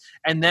safeties.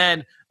 And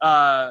then,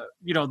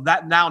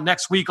 that now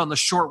next week on the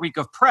short week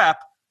of prep,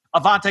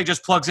 Avonte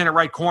just plugs in at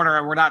right corner,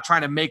 and we're not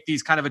trying to make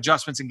these kind of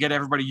adjustments and get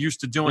everybody used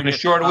to doing it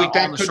short week.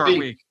 On the short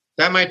week.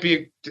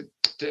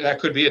 that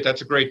could be it.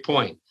 That's a great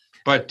point.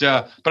 But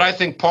I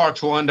think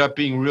Parks will end up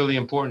being really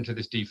important to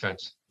this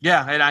defense.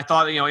 Yeah, and I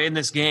thought, in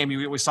this game,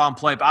 we saw him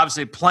play, but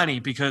obviously plenty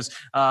because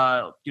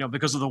of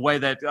the way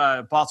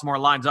that Baltimore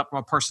lines up from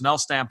a personnel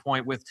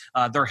standpoint with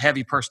their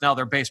heavy personnel,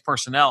 their base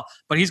personnel.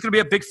 But he's going to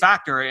be a big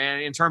factor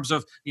in terms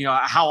of,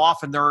 how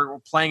often they're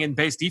playing in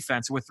base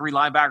defense with 3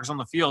 linebackers on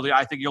the field.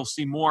 I think you'll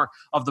see more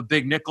of the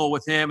big nickel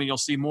with him, and you'll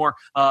see more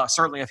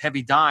certainly of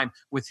heavy dime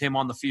with him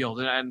on the field.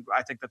 And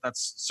I think that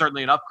that's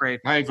certainly an upgrade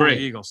for the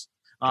Eagles.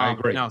 I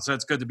agree. So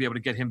it's good to be able to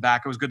get him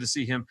back. It was good to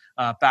see him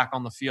back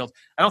on the field.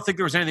 I don't think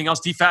there was anything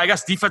else. I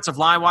guess defensive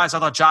line-wise, I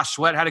thought Josh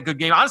Sweat had a good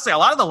game. Honestly, a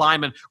lot of the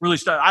linemen really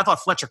I thought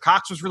Fletcher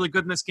Cox was really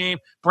good in this game.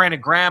 Brandon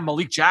Graham,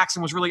 Malik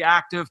Jackson was really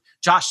active.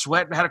 Josh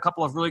Sweat had a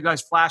couple of really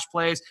nice flash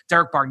plays.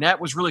 Derek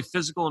Barnett was really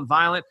physical and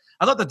violent.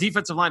 I thought the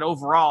defensive line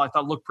overall,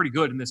 looked pretty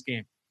good in this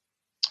game.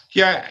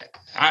 Yeah,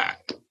 I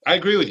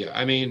agree with you.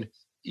 I mean,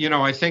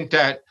 I think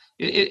that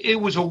it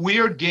was a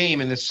weird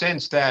game in the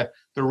sense that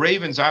the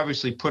Ravens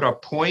obviously put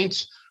up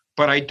points,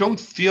 but I don't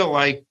feel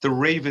like the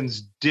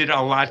Ravens did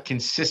a lot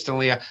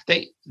consistently.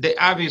 They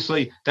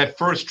obviously, that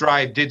first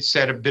drive did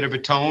set a bit of a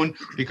tone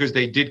because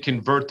they did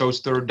convert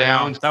those third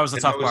downs. That was the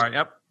tough part.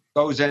 Yep.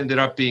 Those ended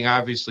up being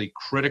obviously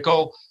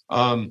critical.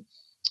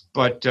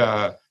 But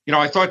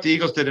I thought the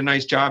Eagles did a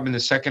nice job in the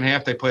second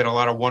half. They played a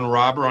lot of one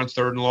robber on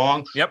 3rd and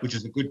long, which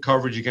is a good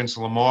coverage against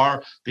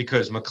Lamar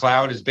because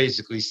McLeod is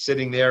basically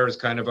sitting there as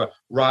kind of a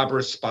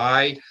robber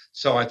spy.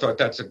 So I thought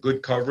that's a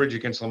good coverage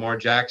against Lamar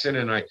Jackson.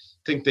 And I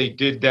think they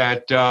did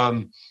that 3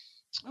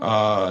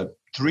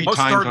 Most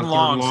times on 3rd and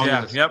long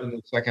in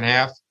the second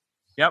half.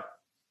 Yep.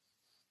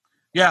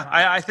 Yeah,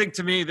 I think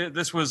to me that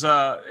this was,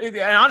 and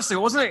honestly,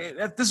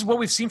 this is what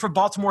we've seen from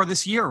Baltimore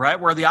this year, right?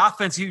 Where the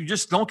offense, you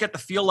just don't get the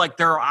feel like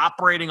they're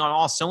operating on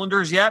all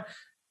cylinders yet.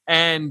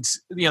 And,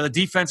 the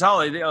defense,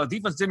 the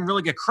defense didn't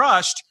really get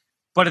crushed.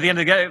 But at the end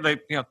of the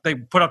game, they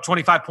put up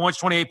 25 points,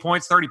 28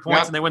 points, 30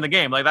 points, and they win the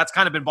game. That's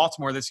kind of been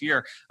Baltimore this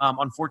year.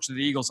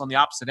 Unfortunately, the Eagles on the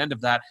opposite end of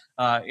that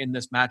in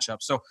this matchup.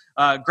 So,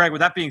 Greg,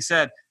 with that being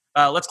said,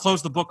 let's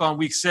close the book on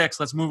week 6.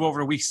 Let's move over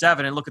to week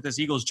 7 and look at this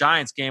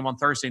Eagles-Giants game on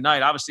Thursday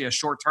night. Obviously, a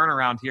short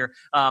turnaround here.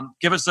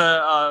 Give us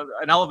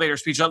an elevator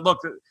speech. Look,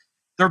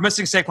 they're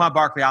missing Saquon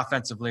Barkley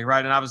offensively,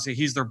 right? And obviously,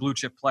 he's their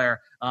blue-chip player.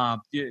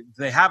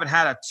 They haven't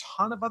had a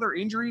ton of other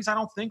injuries, I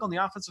don't think, on the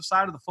offensive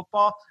side of the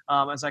football.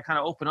 As I kind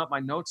of open up my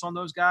notes on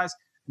those guys.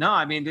 No,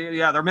 I mean,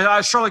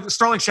 they're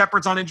Sterling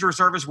Shepard's on injury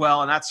reserve as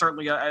well, and that's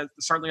certainly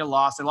a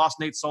loss. They lost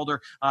Nate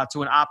Solder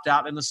to an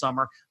opt-out in the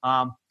summer.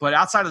 But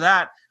outside of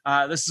that,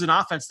 this is an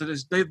offense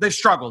that they've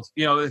struggled.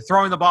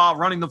 Throwing the ball,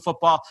 running the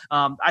football.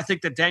 I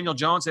think that Daniel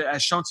Jones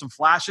has shown some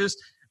flashes.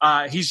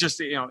 He's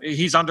just,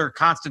 he's under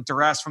constant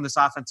duress from this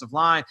offensive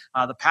line.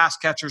 The pass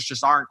catchers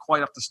just aren't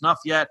quite up to snuff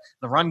yet.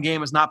 The run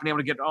game has not been able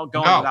to get going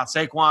without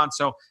Saquon.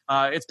 So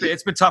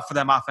it's been tough for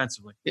them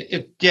offensively.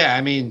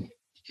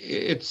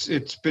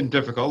 It's been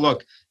difficult.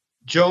 Look,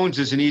 Jones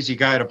is an easy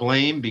guy to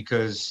blame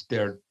because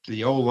they're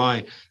the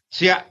O-line.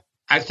 See,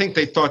 I think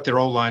they thought their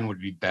O-line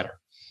would be better.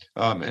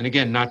 And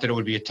again, not that it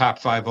would be a top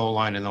 5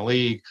 O-line in the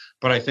league,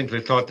 but I think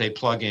they thought they'd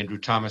plug Andrew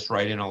Thomas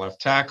right in a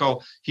left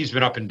tackle. He's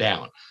been up and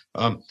down.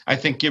 I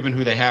think given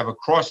who they have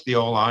across the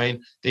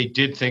O-line, they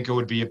did think it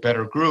would be a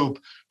better group,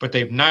 but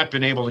they've not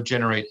been able to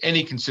generate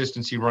any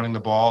consistency running the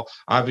ball.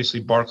 Obviously,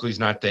 Barkley's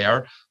not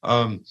there.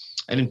 And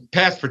in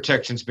pass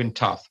protection's been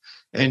tough.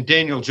 And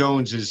Daniel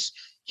Jones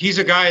he's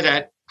a guy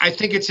that I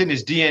think it's in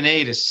his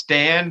DNA to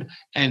stand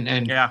and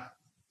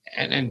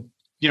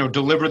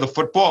deliver the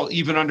football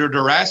even under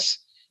duress.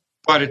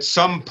 But at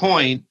some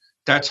point,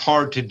 that's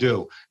hard to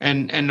do.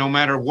 And no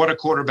matter what a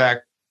quarterback,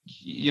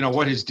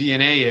 what his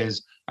DNA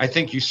is, I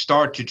think you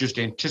start to just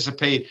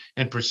anticipate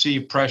and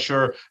perceive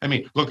pressure. I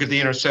mean, look at the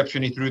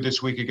interception he threw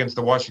this week against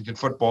the Washington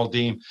football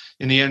team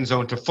in the end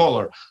zone to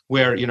Fuller,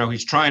 where,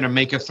 he's trying to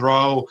make a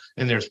throw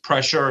and there's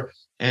pressure.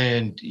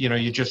 And,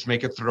 you just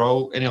make a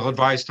throw and he'll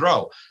advise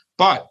throw.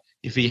 But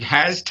if he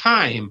has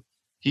time,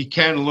 he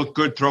can look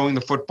good throwing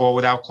the football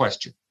without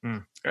question.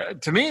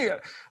 To me,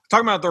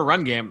 talking about their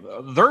run game,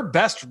 their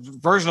best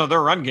version of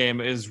their run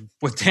game is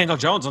with Daniel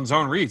Jones on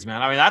zone reads,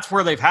 man. I mean, that's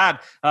where they've had,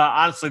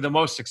 honestly, the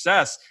most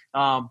success.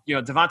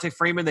 Devontae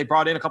Freeman, they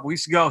brought in a couple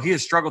weeks ago. He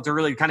has struggled to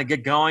really kind of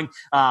get going.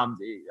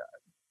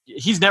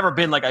 He's never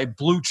been like a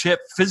blue chip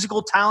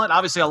physical talent.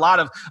 Obviously, a lot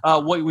of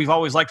what we've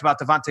always liked about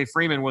Devontae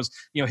Freeman was,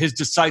 his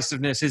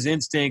decisiveness, his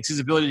instincts, his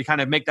ability to kind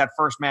of make that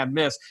first man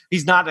miss.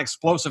 He's not an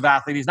explosive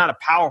athlete. He's not a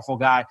powerful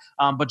guy,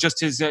 but just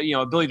his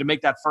ability to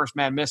make that first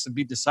man miss and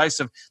be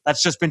decisive.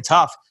 That's just been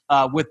tough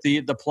with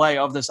the play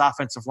of this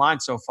offensive line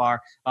so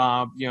far.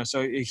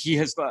 So he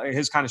has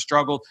kind of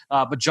struggled.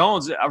 But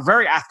Jones, a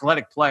very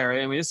athletic player.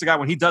 I mean, this is a guy,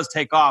 when he does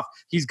take off,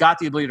 he's got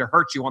the ability to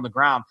hurt you on the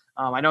ground.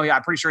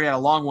 I'm pretty sure he had a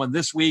long one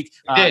this week.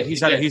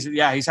 He's had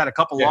a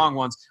couple long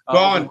ones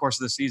over the course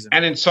of the season.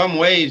 And in some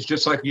ways,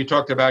 just like you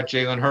talked about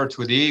Jalen Hurts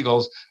with the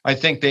Eagles, I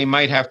think they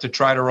might have to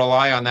try to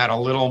rely on that a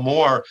little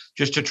more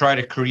just to try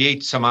to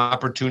create some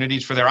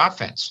opportunities for their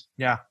offense.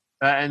 Yeah.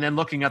 And then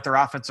looking at their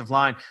offensive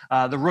line,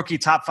 the rookie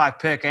top 5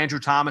 pick, Andrew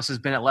Thomas, has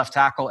been at left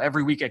tackle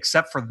every week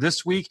except for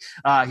this week.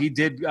 He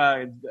did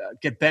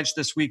get benched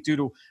this week due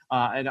to,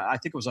 and I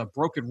think it was a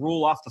broken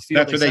rule off the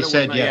field. That's what they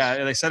said, yes.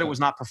 Yeah, they said it was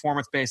not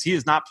performance-based. He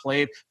has not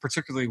played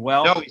particularly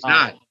well. No, he's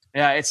not.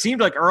 Yeah, it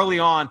seemed like early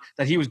on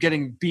that he was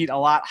getting beat a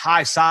lot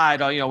high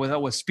side,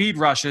 with speed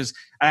rushes.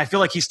 And I feel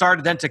like he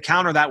started then to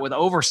counter that with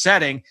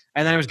oversetting,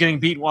 and then he was getting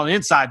beat while the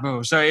inside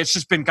moves. So it's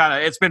just been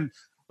kind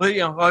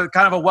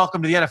of a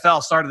welcome to the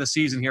NFL start of the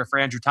season here for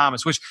Andrew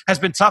Thomas, which has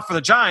been tough for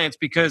the Giants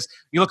because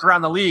you look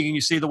around the league and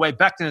you see the way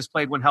Becton has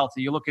played when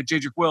healthy. You look at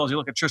Jedrick Wills, you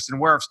look at Tristan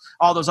Wirfs,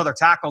 all those other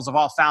tackles have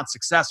all found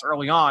success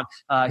early on.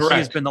 He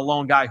has been the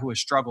lone guy who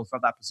has struggled for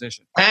that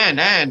position.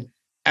 And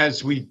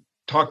as we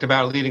talked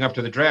about leading up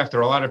to the draft, there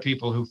are a lot of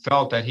people who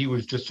felt that he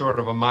was just sort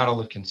of a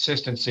model of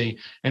consistency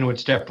and would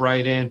step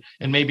right in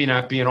and maybe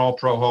not be an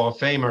all-pro Hall of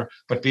Famer,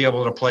 but be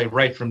able to play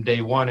right from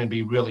day one and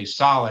be really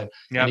solid.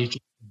 Yep. And he's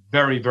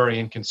very, very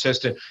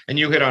inconsistent. And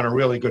you hit on a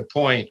really good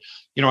point.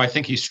 I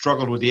think he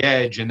struggled with the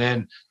edge. And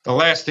then the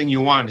last thing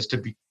you want is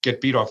to get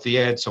beat off the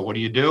edge. So what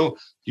do?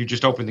 You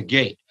just open the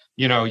gate.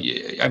 You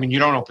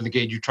don't open the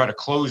gate. You try to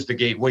close the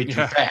gate way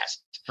too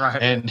fast.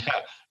 Right.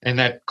 And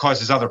that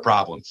causes other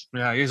problems.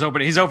 Yeah, he's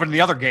opening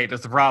the other gate.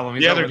 That's the problem.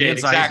 He's the other gate,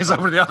 inside.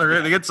 exactly. He's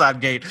over the inside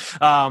gate.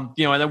 And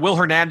then Will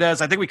Hernandez.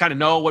 I think we kind of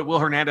know what Will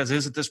Hernandez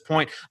is at this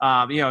point.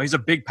 He's a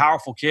big,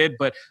 powerful kid,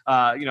 but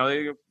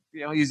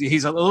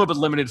he's a little bit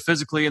limited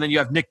physically. And then you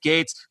have Nick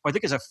Gates, who I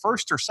think is a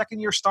first or second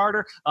year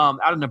starter out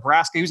of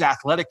Nebraska. He was an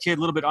athletic kid, a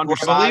little bit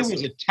undersized. I believe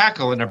he was a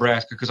tackle in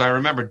Nebraska because I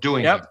remember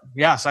doing it.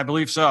 Yes, I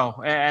believe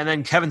so. And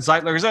then Kevin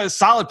Zeitler is a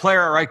solid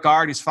player at right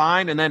guard. He's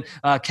fine. And then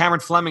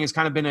Cameron Fleming has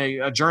kind of been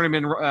a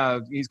journeyman.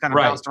 He's kind of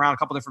bounced around a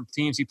couple different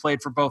teams. He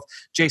played for both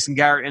Jason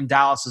Garrett in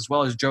Dallas as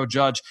well as Joe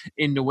Judge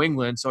in New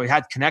England. So he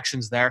had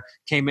connections there,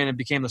 came in and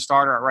became the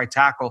starter at right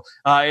tackle.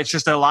 It's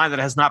just a line that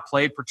has not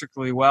played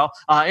particularly well.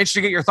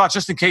 Interesting to get your thoughts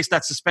just in case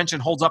that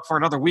suspension holds up for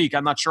another week.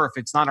 I'm not sure if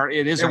it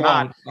is or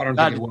not. I don't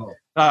think it will.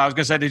 I was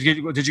going to say,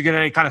 did you get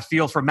any kind of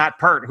feel for Matt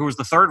Pert, who was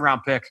the 3rd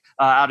round pick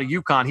out of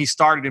UConn? He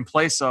started in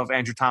place of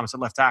Andrew Thomas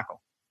at left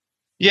tackle.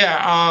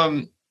 Yeah.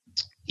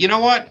 You know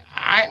what?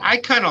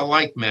 I kind of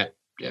like Matt.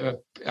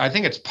 I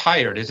think it's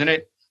Pyard, isn't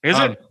it? Is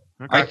it?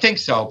 Okay. I think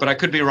so, but I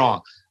could be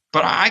wrong.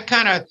 But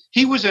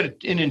he was an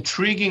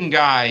intriguing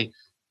guy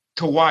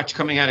to watch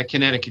coming out of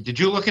Connecticut. Did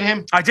you look at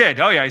him? I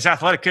did. Oh, yeah. He's an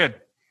athletic kid.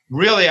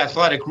 Really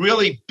athletic,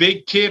 really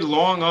big kid,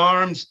 long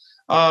arms.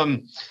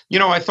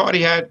 I thought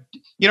he had,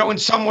 in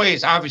some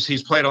ways, obviously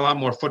he's played a lot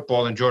more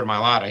football than Jordan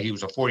Mailata. He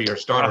was a 4-year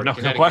starter. No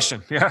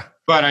question. Yeah.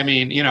 But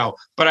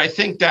but I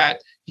think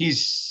that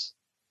he's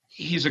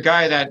a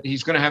guy that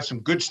he's going to have some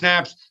good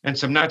snaps and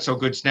some not so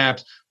good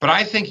snaps. But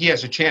I think he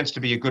has a chance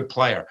to be a good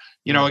player.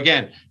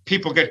 Again,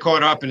 people get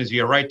caught up in, is he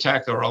a right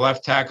tackle or a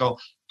left tackle?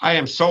 I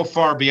am so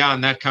far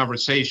beyond that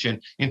conversation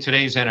in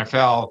today's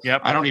NFL. Yep.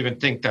 I don't even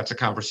think that's a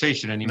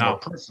conversation anymore.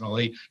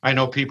 Personally, I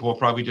know people will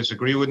probably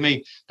disagree with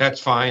me.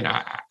 That's fine.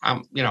 I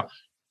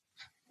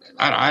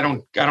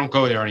don't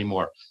go there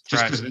anymore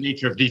just because of the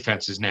nature of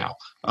defenses now.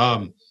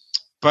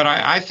 But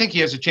I think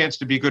he has a chance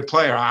to be a good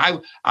player. I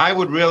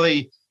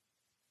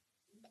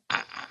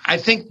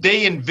think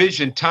they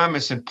envision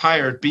Thomas and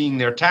Pyard being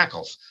their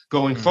tackles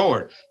going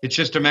forward. It's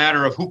just a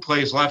matter of who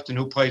plays left and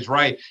who plays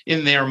right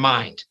in their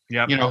mind.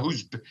 Yep.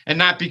 And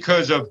not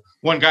because of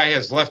one guy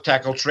has left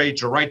tackle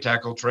traits or right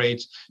tackle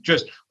traits,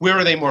 just where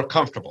are they more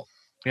comfortable?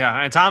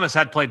 Yeah, and Thomas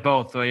had played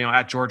both,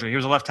 at Georgia. He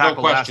was a left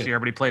tackle last year,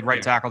 but he played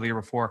right tackle the year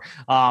before.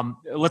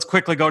 Let's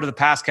quickly go to the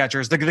pass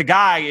catchers. The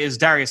guy is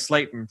Darius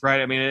Slayton,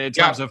 right? I mean, in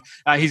terms of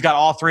he's got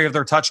all 3 of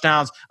their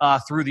touchdowns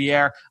through the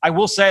air. I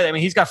will say,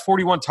 he's got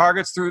 41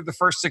 targets through the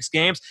first 6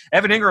 games.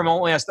 Evan Ingram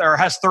only has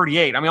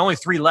 38. Only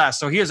 3 less.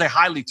 So he is a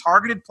highly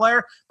targeted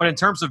player, but in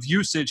terms of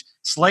usage,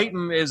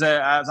 Slayton is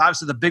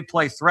obviously the big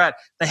play threat.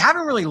 They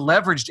haven't really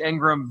leveraged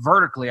Ingram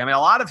vertically. A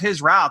lot of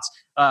his routes,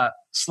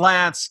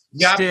 slants,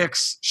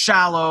 sticks,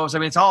 shallows.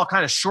 It's all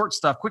kind of short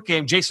stuff, quick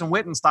game, Jason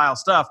Witten style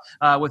stuff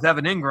with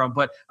Evan Ingram.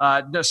 But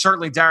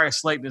certainly Darius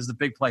Slayton is the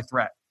big play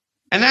threat.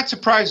 And that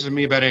surprises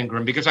me about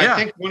Ingram because I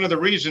think one of the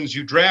reasons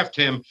you draft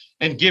him,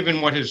 and given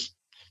what his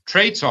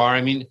traits are, I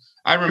remember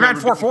he ran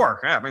 4.4.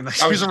 Yeah,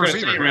 I was going to say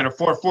he ran a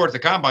 4.4 at the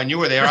combine. You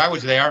were there. I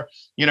was there.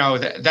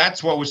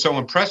 That's what was so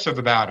impressive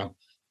about him.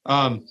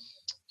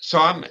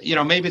 So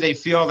maybe they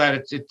feel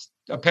that it's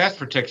a pass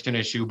protection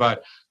issue,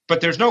 but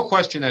there's no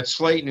question that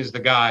Slayton is the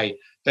guy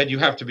that you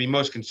have to be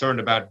most concerned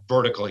about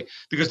vertically,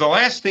 because the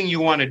last thing you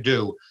want to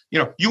do,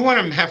 you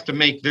want to have to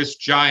make this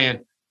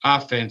giant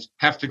offense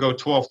have to go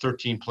 12,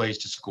 13 plays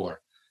to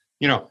score,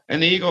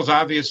 and the Eagles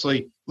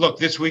obviously, look,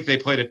 this week they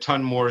played a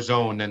ton more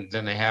zone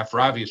than they have for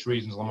obvious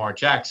reasons, Lamar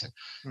Jackson.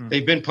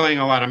 They've been playing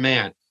a lot of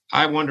man.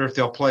 I wonder if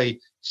they'll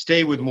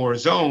stay with more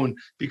zone,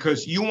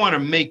 because you want to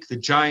make the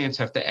Giants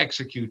have to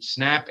execute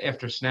snap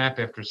after snap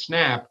after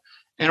snap.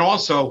 And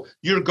also,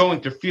 you're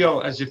going to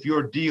feel as if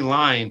your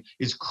D-line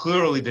is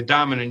clearly the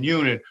dominant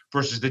unit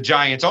versus the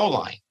Giants'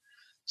 O-line.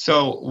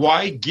 So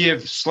why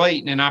give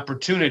Slayton an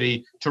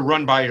opportunity to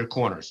run by your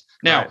corners?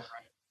 Now,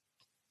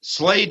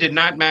 Slay did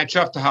not match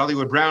up to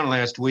Hollywood Brown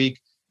last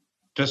week.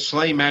 Does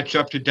Slay match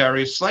up to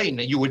Darius Slayton?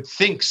 You would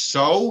think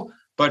so,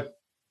 but,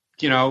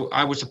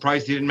 I was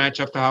surprised he didn't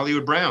match up to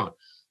Hollywood Brown.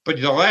 But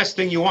the last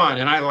thing you want,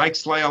 and I like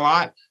Slay a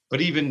lot,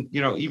 but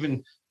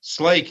even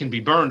Slay can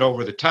be burned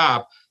over the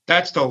top.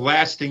 That's the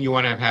last thing you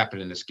want to have happen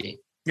in this game.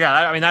 Yeah,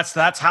 I mean,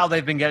 that's how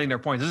they've been getting their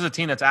points. This is a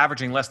team that's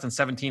averaging less than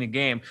 17 a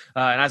game.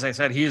 And as I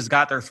said, he has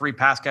got their 3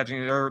 pass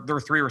catching, their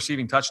 3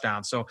 receiving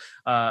touchdowns. So,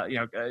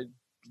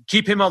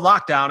 keep him on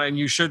lockdown, and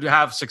you should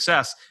have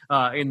success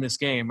in this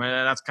game.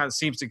 And that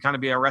seems to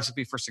be a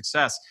recipe for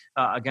success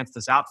against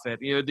this outfit.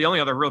 The only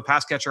other real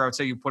pass catcher I would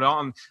say you put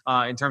on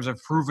in terms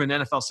of proven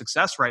NFL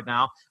success right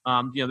now,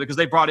 because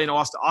they brought in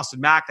Austin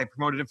Mack. They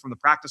promoted him from the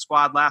practice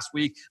squad last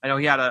week. I know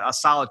he had a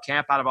solid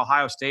camp out of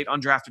Ohio State,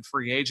 undrafted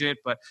free agent.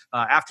 But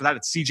after that,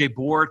 it's CJ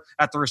Board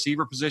at the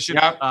receiver position.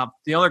 Yep.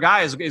 The other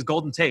guy is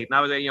Golden Tate.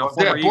 Now,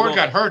 Board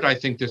got hurt, I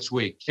think, this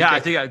week.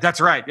 I think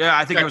that's right. Yeah,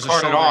 I think it was a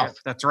shoulder off.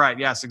 That's right.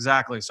 Yes,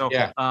 exactly. So,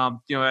 yeah.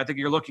 I think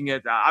you're looking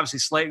at obviously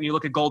Slayton. You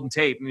look at Golden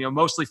Tate,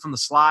 mostly from the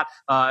slot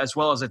as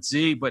well as at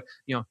Z, but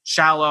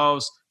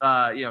shallows,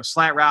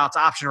 slant routes,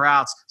 option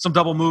routes, some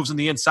double moves on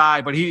the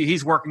inside, but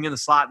he's working in the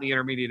slot in the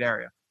intermediate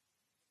area.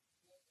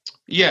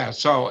 Yeah,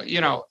 so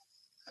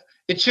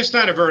it's just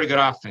not a very good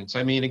offense.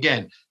 I mean,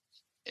 again,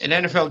 an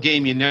NFL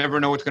game, you never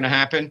know what's going to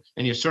happen,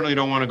 and you certainly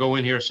don't want to go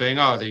in here saying,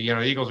 "Oh, the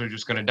Eagles are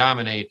just going to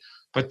dominate."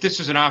 But this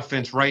is an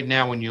offense right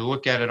now. When you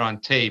look at it on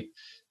tape,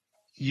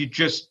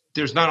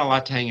 there's not a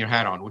lot to hang your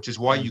hat on, which is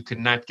why you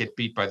cannot get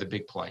beat by the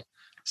big play.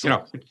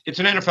 It's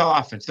an NFL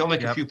offense. They'll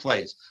make a few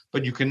plays,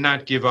 but you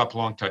cannot give up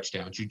long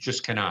touchdowns. You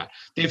just cannot.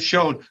 They've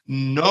shown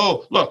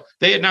look,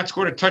 they had not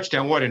scored a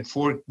touchdown, in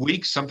 4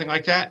 weeks, something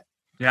like that?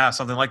 Yeah,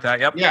 something like that.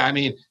 Yep. Yeah, I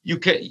mean,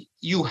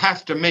 you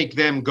have to make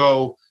them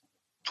go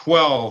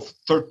 12,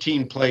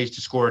 13 plays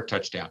to score a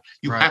touchdown.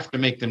 You have to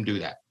make them do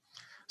that.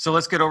 So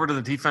let's get over to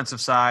the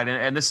defensive side.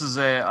 And this is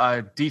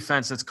a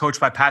defense that's coached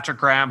by Patrick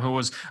Graham, who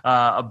was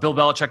a Bill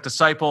Belichick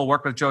disciple,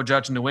 worked with Joe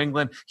Judge in New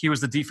England. He was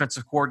the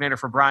defensive coordinator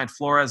for Brian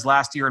Flores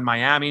last year in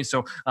Miami.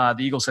 So the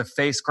Eagles have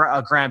faced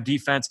Graham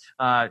defense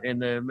in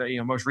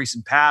the most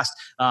recent past.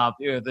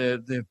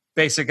 The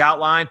basic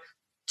outline,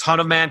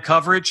 ton of man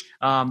coverage.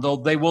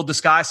 They will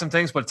disguise some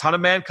things, but a ton of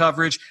man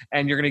coverage,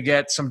 and you're going to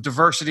get some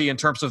diversity in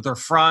terms of their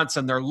fronts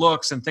and their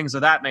looks and things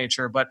of that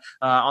nature. But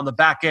on the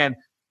back end,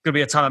 going to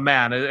be a ton of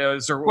man.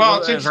 Is there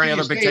any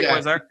other big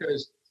takeaways there?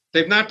 Because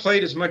they've not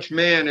played as much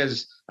man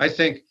as I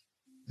think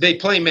they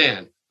play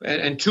man.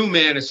 And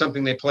 2-man is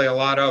something they play a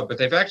lot of, but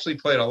they've actually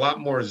played a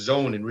lot more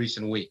zone in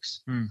recent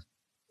weeks.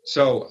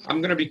 So I'm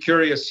going to be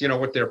curious,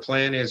 what their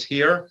plan is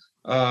here.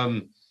 They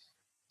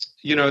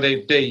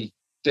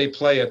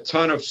play a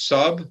ton of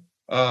sub. It's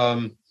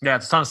a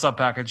ton of sub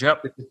package.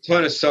 Yep. A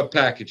ton of sub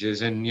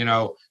packages. And,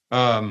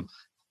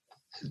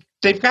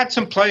 they've got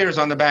some players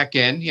on the back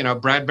end.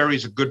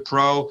 Bradbury's a good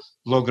pro.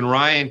 Logan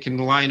Ryan can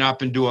line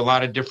up and do a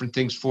lot of different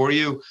things for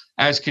you,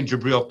 as can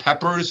Jabril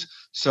Peppers.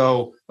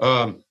 So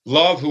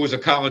Love, who was a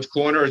college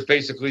corner, is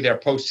basically their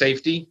post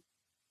safety.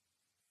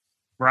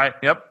 Right.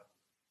 Yep.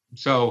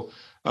 So,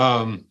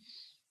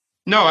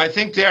 I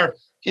think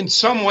in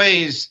some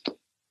ways,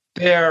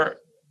 both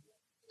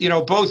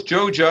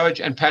Joe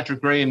Judge and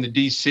Patrick Graham, the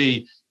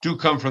DC, do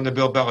come from the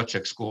Bill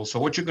Belichick school. So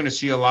what you're going to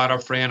see a lot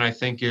of, Fran, I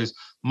think, is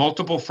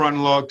multiple front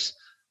looks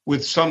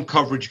with some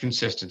coverage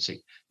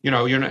consistency.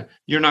 You're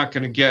not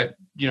going to get,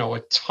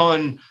 a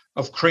ton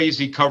of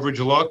crazy coverage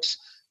looks,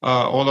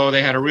 although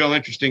they had a real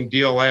interesting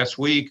deal last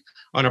week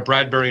on a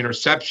Bradbury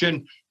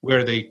interception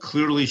where they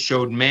clearly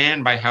showed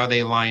man by how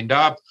they lined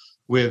up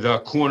with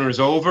corners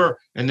over,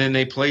 and then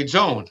they played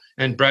zone,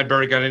 and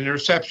Bradbury got an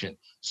interception.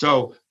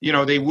 So,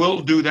 they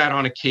will do that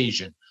on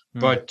occasion,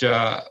 but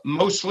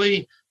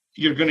mostly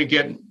you're going to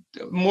get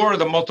more of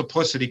the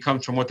multiplicity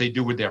comes from what they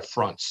do with their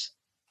fronts.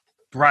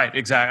 Right,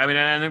 exactly. I mean,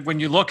 and when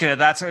you look at it,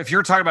 that's if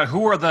you're talking about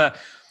who are the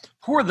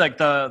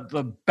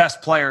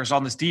best players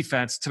on this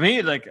defense. To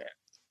me,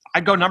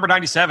 I'd go number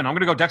 97. I'm going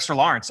to go Dexter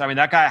Lawrence. I mean,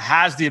 that guy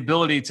has the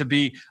ability to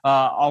be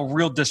a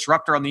real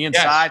disruptor on the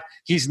inside. Yes.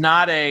 He's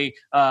not a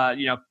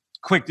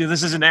quick.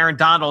 This isn't Aaron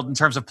Donald in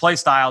terms of play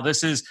style.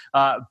 This is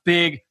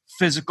big,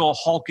 physical,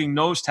 hulking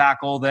nose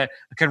tackle that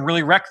can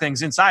really wreck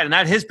things inside. And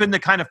that has been the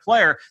kind of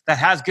player that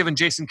has given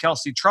Jason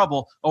Kelce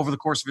trouble over the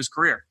course of his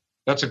career.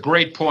 That's a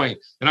great point.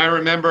 And I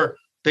remember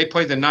they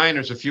played the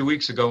Niners a few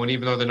weeks ago, and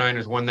even though the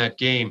Niners won that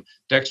game,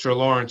 Dexter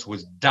Lawrence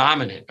was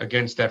dominant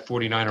against that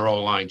 49er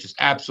O-line, just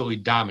absolutely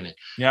dominant.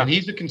 Yeah. And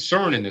he's a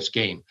concern in this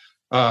game.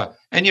 And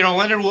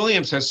Leonard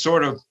Williams has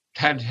sort of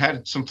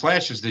had some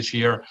flashes this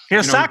year. He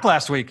had a sack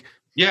last week.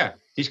 Yeah.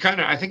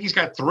 I think he's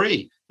got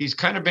 3. He's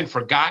kind of been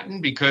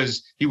forgotten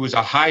because he was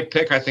a high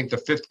pick, I think the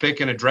 5th pick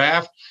in a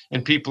draft,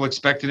 and people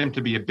expected him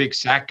to be a big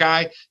sack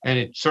guy, and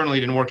it certainly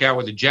didn't work out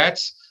with the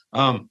Jets.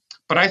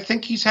 But I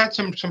think he's had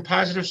some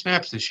positive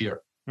snaps this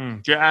year.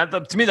 Yeah,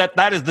 to me,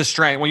 that is the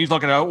strength. When you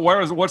look at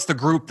what's the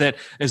group that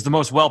is the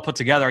most well put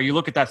together, you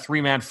look at that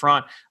 3-man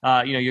front.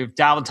 You have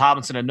Dalvin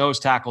Tomlinson at nose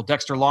tackle,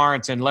 Dexter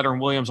Lawrence and Leonard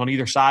Williams on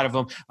either side of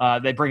them.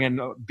 They bring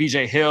in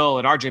B.J. Hill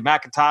and R.J.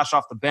 McIntosh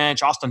off the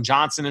bench. Austin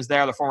Johnson is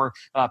there, the former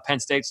Penn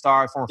State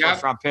star, former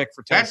first-round pick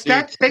for Tennessee.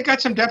 They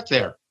got some depth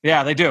there.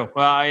 Yeah, they do,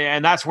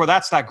 and that's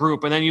that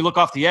group. And then you look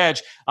off the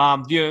edge.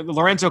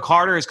 Lorenzo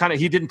Carter is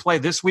he didn't play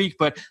this week,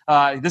 but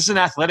this is an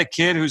athletic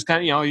kid who's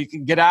he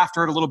can get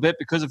after it a little bit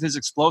because of his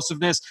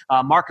explosiveness.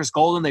 Marcus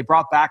Golden they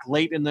brought back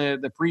late in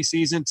the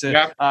preseason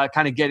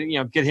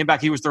to get him back.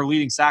 He was their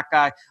leading sack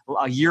guy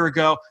a year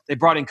ago. They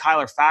brought in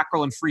Kyler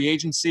Fackrell in free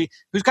agency,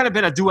 who's kind of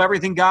been a do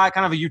everything guy,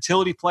 kind of a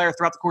utility player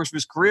throughout the course of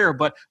his career.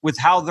 But with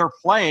how they're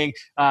playing,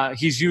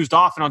 he's used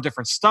often on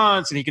different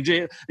stunts, and he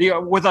can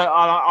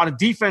on a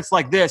defense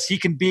like this. He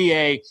can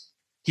be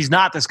he's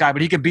not this guy,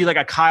 but he can be like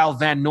a Kyle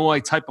Van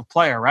Noy type of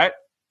player, right?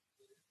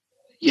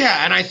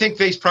 Yeah, and I think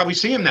they probably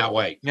see him that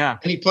way. Yeah.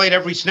 And he played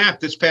every snap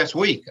this past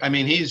week. I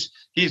mean, he's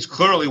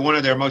clearly one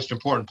of their most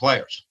important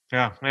players.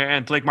 Yeah,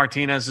 and Blake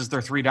Martinez is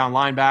their 3-down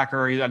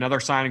linebacker.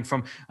 Another signing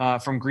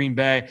from Green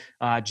Bay.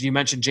 You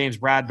mentioned James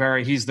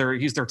Bradbury. He's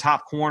their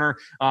top corner.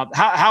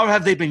 How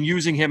have they been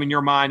using him in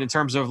your mind in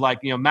terms of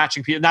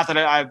matching people? Not that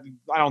I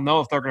don't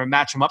know if they're going to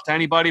match him up to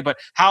anybody, but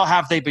how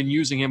have they been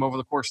using him over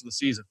the course of the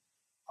season?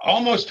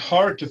 Almost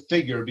hard to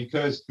figure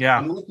because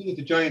I'm looking at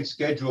the Giants'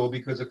 schedule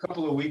because a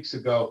couple of weeks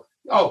ago,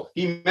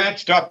 he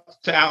matched up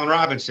to Allen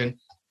Robinson,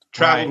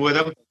 traveled with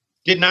him,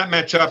 did not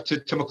match up to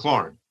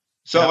McLaurin.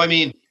 So, I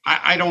mean,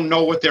 I don't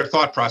know what their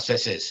thought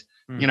process is.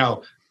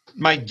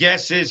 My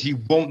guess is he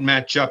won't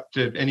match up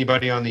to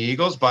anybody on the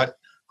Eagles, but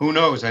who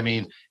knows? I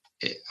mean,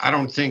 I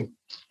don't think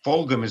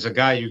Fulgham is a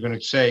guy you're going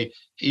to say,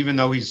 even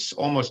though he's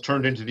almost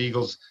turned into the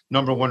Eagles'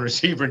 number 1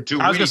 receiver in 2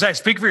 weeks. I was going to say,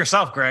 speak for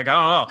yourself, Greg.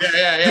 I don't know.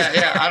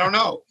 Yeah. I don't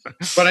know.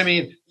 But, I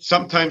mean,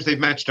 sometimes they've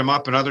matched him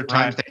up and other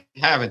times they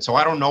haven't. So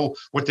I don't know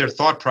what their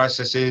thought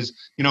process is.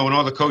 When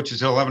all the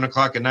coaches at 11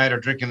 o'clock at night are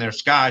drinking their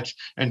scotch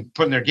and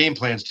putting their game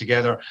plans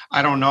together,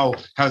 I don't know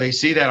how they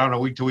see that on a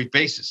week-to-week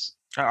basis.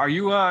 Are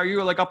you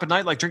like up at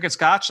night, like drinking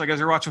scotch, like as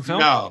you're watching film?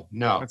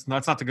 No.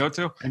 That's not the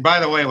go-to. And by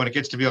the way, when it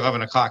gets to be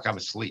 11 o'clock, I'm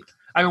asleep.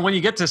 I mean, when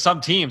you get to some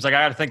teams, like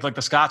I got to think like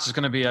the scotch is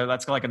going to be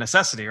that's like a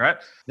necessity, right?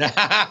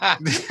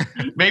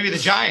 Maybe the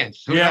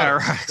Giants. Right,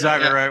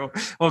 exactly right.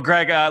 Well,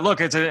 Greg, look,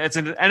 it's an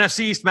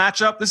NFC East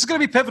matchup. This is going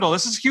to be pivotal.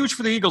 This is huge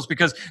for the Eagles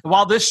because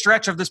while this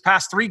stretch of this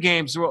past 3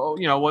 games,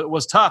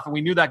 was tough, and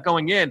we knew that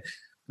going in,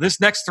 this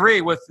next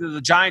 3 with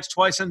the Giants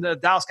twice and the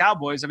Dallas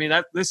Cowboys, I mean,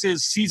 this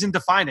is season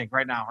defining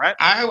right now, right?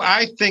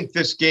 I think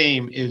this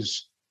game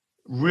is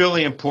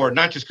really important,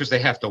 not just because they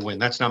have to win.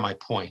 That's not my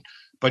point.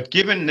 But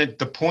given that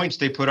the points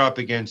they put up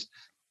against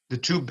the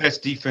 2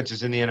 best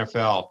defenses in the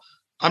NFL,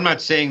 I'm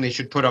not saying they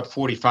should put up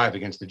 45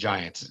 against the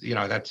Giants.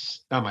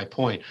 That's not my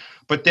point.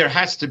 But there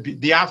has to be –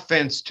 the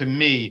offense, to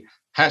me,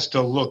 has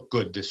to look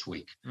good this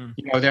week.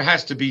 There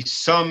has to be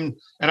some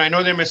 – and I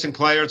know they're missing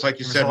players. Like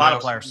you said, a lot of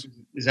players.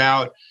 Is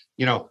out.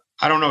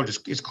 I don't know.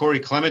 Is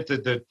Corey Clement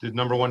the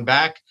number 1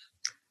 back?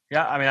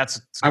 Yeah, I mean, that's a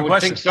good I would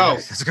question. think so.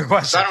 That's a good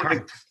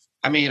question.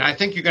 I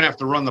think you're going to have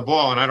to run the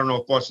ball, and I don't know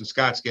if Boston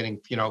Scott's getting,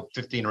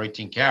 15 or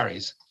 18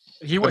 carries.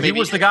 He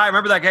was the guy. I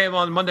remember that game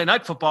on Monday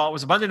Night Football. It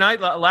was a Monday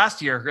night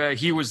last year.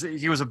 He was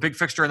a big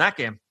fixture in that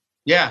game.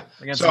 Yeah.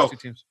 Against those 2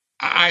 teams.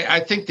 I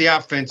think the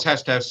offense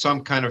has to have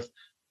some kind of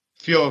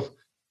feel of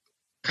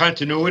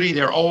continuity.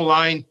 Their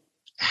O-line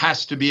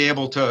has to be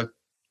able to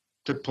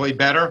play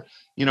better.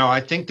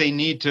 I think they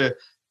need to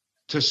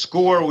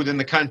score within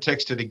the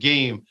context of the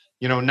game,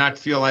 not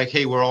feel like,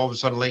 hey, we're all of a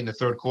sudden late in the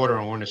third quarter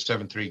and we're in a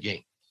 7-3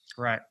 game.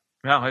 Right.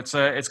 No, it's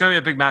going to be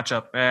a big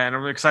matchup, and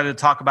I'm excited to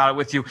talk about it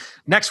with you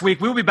next week.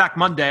 We'll be back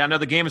Monday. I know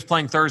the game is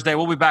playing Thursday.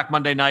 We'll be back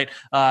Monday night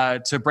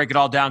to break it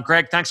all down.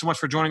 Greg, thanks so much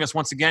for joining us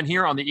once again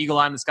here on the Eagle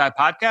Eye in the Sky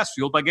podcast,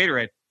 fueled by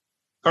Gatorade.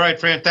 All right,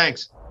 Fran,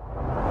 thanks.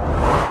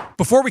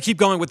 Before we keep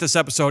going with this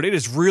episode, it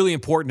is really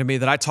important to me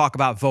that I talk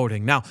about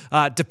voting. Now,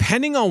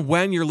 depending on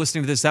when you're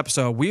listening to this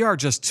episode, we are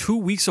just 2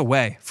 weeks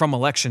away from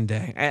Election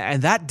Day,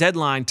 and that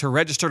deadline to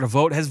register to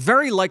vote has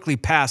very likely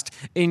passed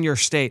in your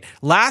state.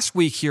 Last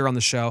week here on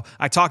the show,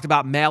 I talked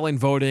about mail-in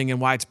voting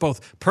and why it's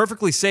both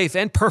perfectly safe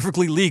and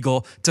perfectly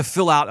legal to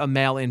fill out a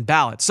mail-in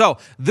ballot. So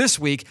this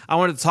week, I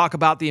wanted to talk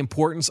about the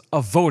importance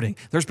of voting.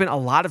 There's been a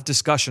lot of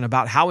discussion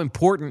about how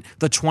important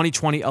the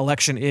 2020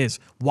 election is.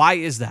 Why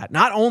is that?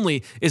 Not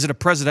only is it a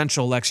presidential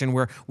election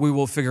where we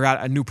will figure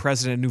out a new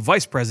president, a new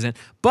vice president,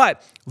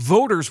 but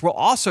voters will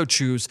also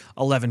choose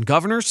 11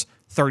 governors,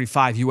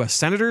 35 U.S.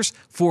 senators,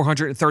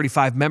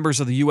 435 members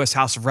of the U.S.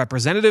 House of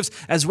Representatives,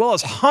 as well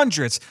as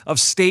hundreds of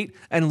state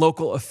and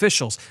local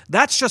officials.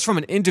 That's just from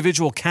an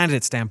individual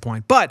candidate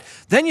standpoint. But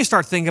then you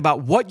start thinking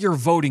about what you're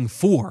voting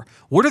for.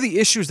 What are the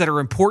issues that are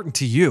important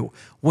to you?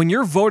 When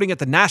you're voting at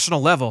the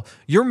national level,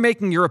 you're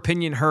making your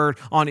opinion heard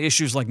on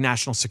issues like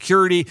national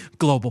security,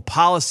 global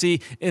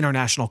policy,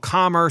 international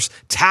commerce,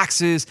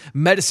 taxes,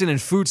 medicine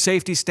and food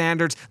safety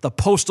standards, the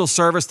postal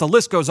service, the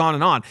list goes on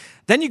and on.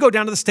 Then you go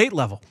down to the state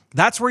level.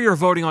 That's where you're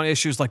voting on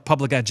issues like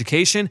public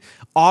education,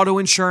 auto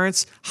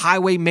insurance,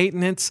 highway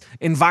maintenance,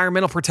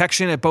 environmental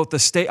protection at both the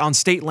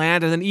state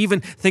land, and then even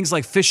things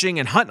like fishing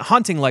and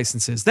hunting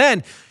licenses.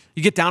 Then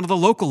you get down to the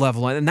local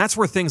level, and that's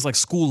where things like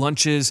school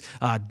lunches,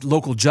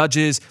 local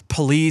judges,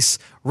 police,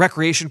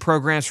 recreation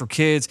programs for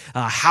kids,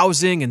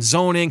 housing and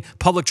zoning,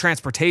 public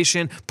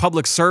transportation,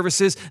 public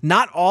services.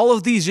 Not all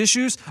of these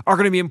issues are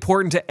going to be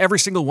important to every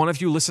single one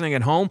of you listening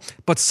at home,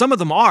 but some of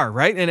them are,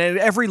 right? And at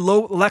every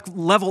low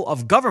level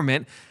of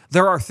government,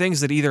 there are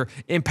things that either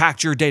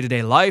impact your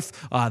day-to-day life,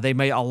 they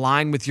may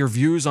align with your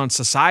views on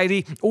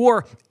society,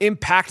 or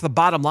impact the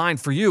bottom line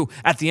for you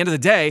at the end of the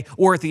day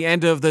or at the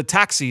end of the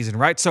tax season,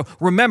 right? So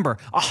remember,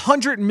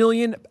 100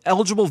 million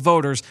eligible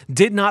voters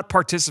did not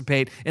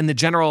participate in the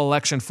general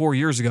election 4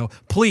 years ago.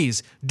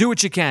 Please do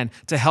what you can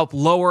to help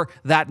lower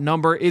that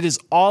number. It is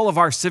all of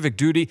our civic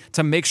duty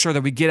to make sure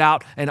that we get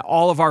out and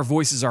all of our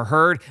voices are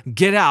heard.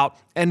 Get out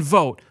and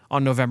vote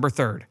on November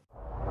 3rd.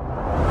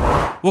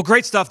 Well,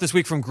 great stuff this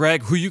week from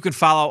Greg, who you can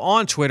follow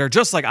on Twitter,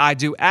 just like I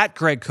do, at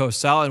Greg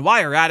Cosell. And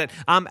while you're at it,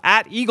 I'm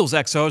at Eagles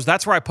XOs.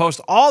 That's where I post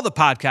all the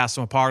podcasts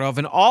I'm a part of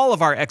and all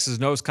of our X's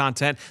and O's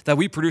content that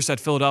we produce at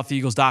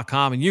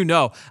PhiladelphiaEagles.com. And you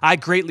know, I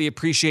greatly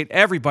appreciate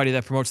everybody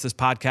that promotes this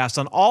podcast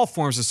on all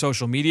forms of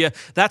social media.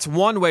 That's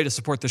one way to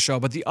support the show.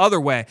 But the other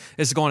way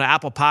is to go into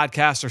Apple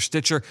Podcasts or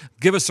Stitcher,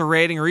 give us a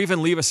rating, or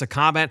even leave us a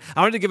comment.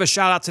 I wanted to give a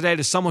shout out today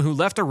to someone who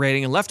left a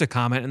rating and left a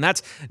comment, and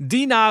that's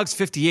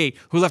DNogs58,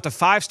 who left a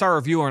 5-star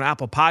review on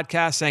Apple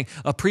Podcast saying,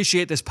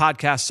 appreciate this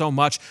podcast so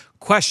much.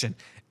 Question: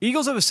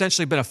 Eagles have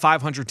essentially been a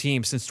 500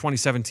 team since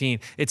 2017.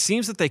 It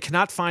seems that they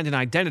cannot find an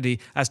identity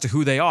as to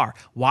who they are.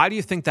 Why do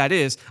you think that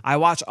is? I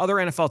watch other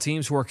NFL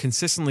teams who are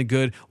consistently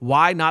good.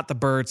 Why not the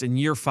Birds in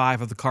year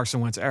 5 of the Carson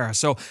Wentz era?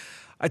 So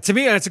to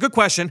me, and it's a good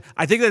question,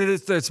 I think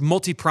that it's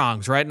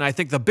multi-prongs, right? And I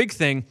think the big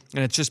thing,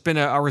 and it's just been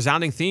a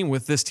resounding theme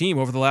with this team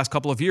over the last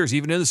couple of years,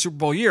 even in the Super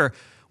Bowl year,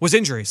 was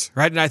injuries,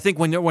 right? And I think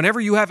whenever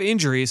you have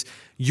injuries,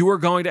 you are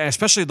going to,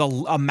 especially the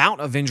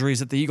amount of injuries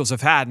that the Eagles have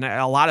had, and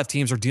a lot of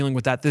teams are dealing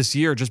with that this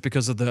year just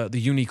because of the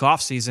unique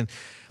offseason.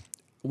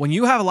 When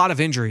you have a lot of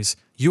injuries,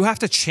 you have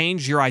to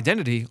change your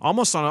identity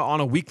almost on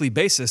a weekly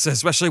basis,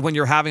 especially when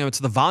you're having them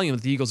to the volume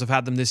that the Eagles have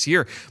had them this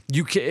year.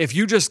 If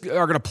you just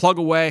are going to plug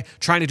away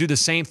trying to do the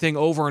same thing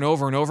over and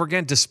over and over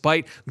again,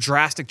 despite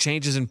drastic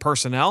changes in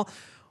personnel,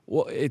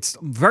 well, it's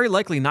very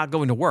likely not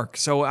going to work.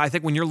 So I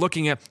think when you're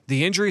looking at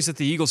the injuries that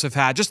the Eagles have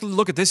had, just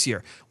look at this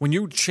year. When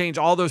you change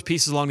all those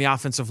pieces along the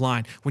offensive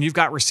line, when you've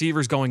got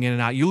receivers going in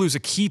and out, you lose a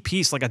key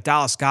piece like a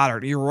Dallas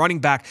Goedert, your running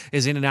back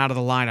is in and out of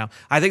the lineup.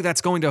 I think that's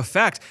going to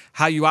affect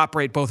how you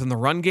operate both in the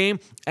run game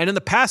and in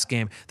the pass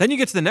game. Then you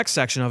get to the next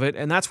section of it,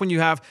 and that's when you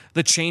have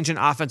the change in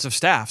offensive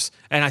staffs.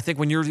 And I think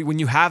when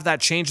you have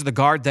that change of the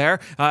guard there,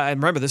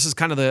 and remember, this is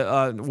kind of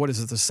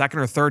the second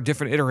or third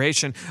different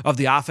iteration of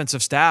the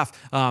offensive staff,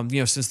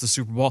 since the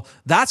Super Bowl.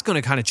 That's going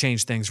to kind of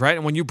change things, right?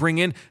 And when you bring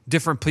in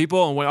different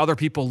people and when other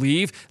people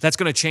leave, that's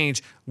going to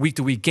change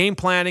week-to-week game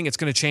planning. It's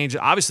going to change,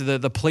 obviously,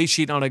 the play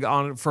sheet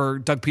for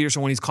Doug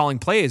Peterson when he's calling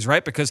plays,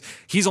 right? Because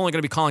he's only going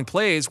to be calling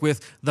plays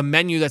with the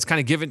menu that's kind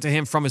of given to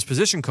him from his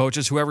position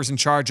coaches, whoever's in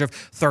charge of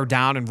third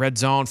down and red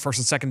zone, first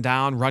and second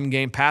down, run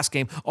game, pass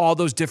game, all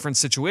those different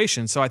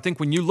situations. So I think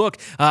when you look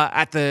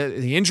at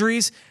the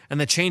injuries and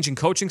the change in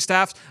coaching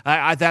staffs,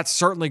 that's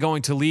certainly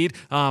going to lead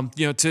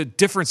to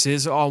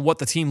differences on what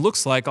the team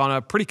looks like on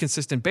a pretty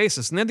consistent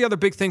basis. And then the other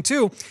big thing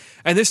too,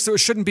 and this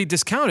shouldn't be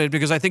discounted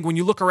because I think when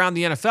you look around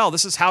the NFL,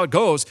 this is how it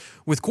goes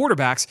with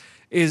quarterbacks,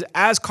 is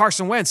as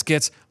Carson Wentz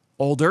gets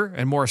older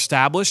and more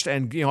established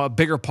and a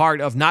bigger part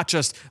of not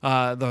just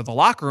the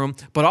locker room,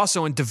 but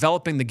also in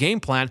developing the game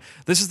plan.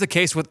 This is the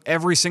case with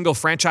every single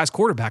franchise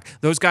quarterback.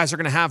 Those guys are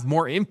going to have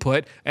more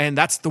input, and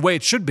that's the way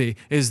it should be,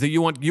 is that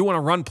you want to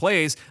run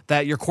plays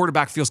that your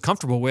quarterback feels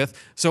comfortable with.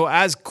 So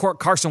as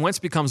Carson Wentz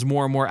becomes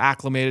more and more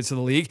acclimated to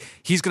the league,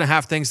 he's going to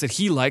have things that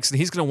he likes, and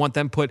he's going to want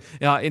them put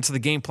into the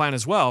game plan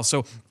as well.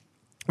 So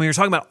when you're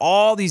talking about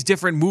all these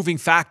different moving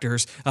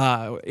factors,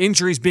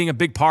 injuries being a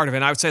big part of it,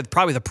 and I would say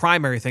probably the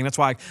primary thing, that's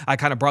why I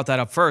kind of brought that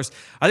up first.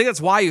 I think that's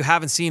why you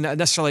haven't seen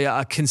necessarily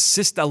a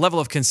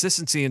level of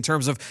consistency in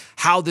terms of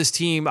how this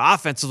team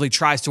offensively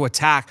tries to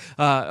attack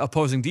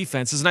opposing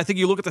defenses. And I think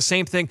you look at the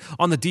same thing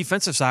on the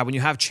defensive side. When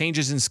you have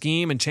changes in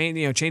scheme and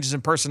changes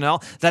in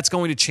personnel, that's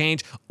going to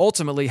change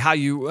ultimately how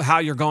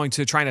you're going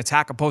to try and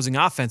attack opposing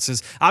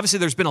offenses. Obviously,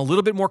 there's been a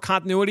little bit more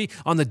continuity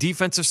on the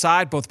defensive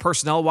side, both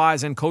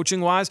personnel-wise and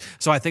coaching-wise.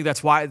 So I think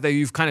that's why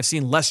you've kind of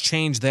seen less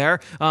change there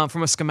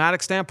from a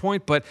schematic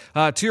standpoint. But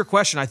to your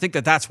question, I think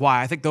that's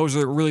why. I think those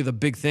are really the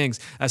big things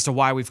as to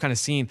why we've kind of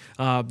seen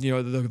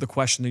the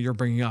question that you're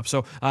bringing up.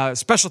 So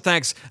special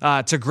thanks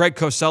to Greg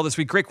Cosell this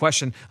week. Great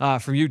question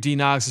from you,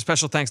 D-Nogs.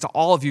 Special thanks to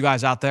all of you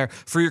guys out there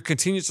for your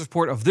continued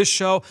support of this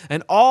show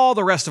and all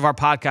the rest of our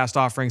podcast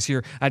offerings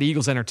here at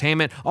Eagles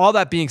Entertainment. All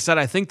that being said,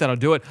 I think that'll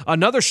do it.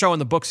 Another show in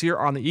the books here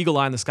on the Eagle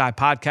Eye in the Sky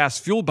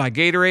podcast, fueled by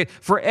Gatorade,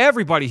 for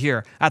everybody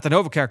here at the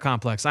NovaCare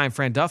Complex. I am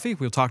Fran Duffy.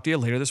 We'll talk to you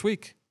later this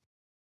week.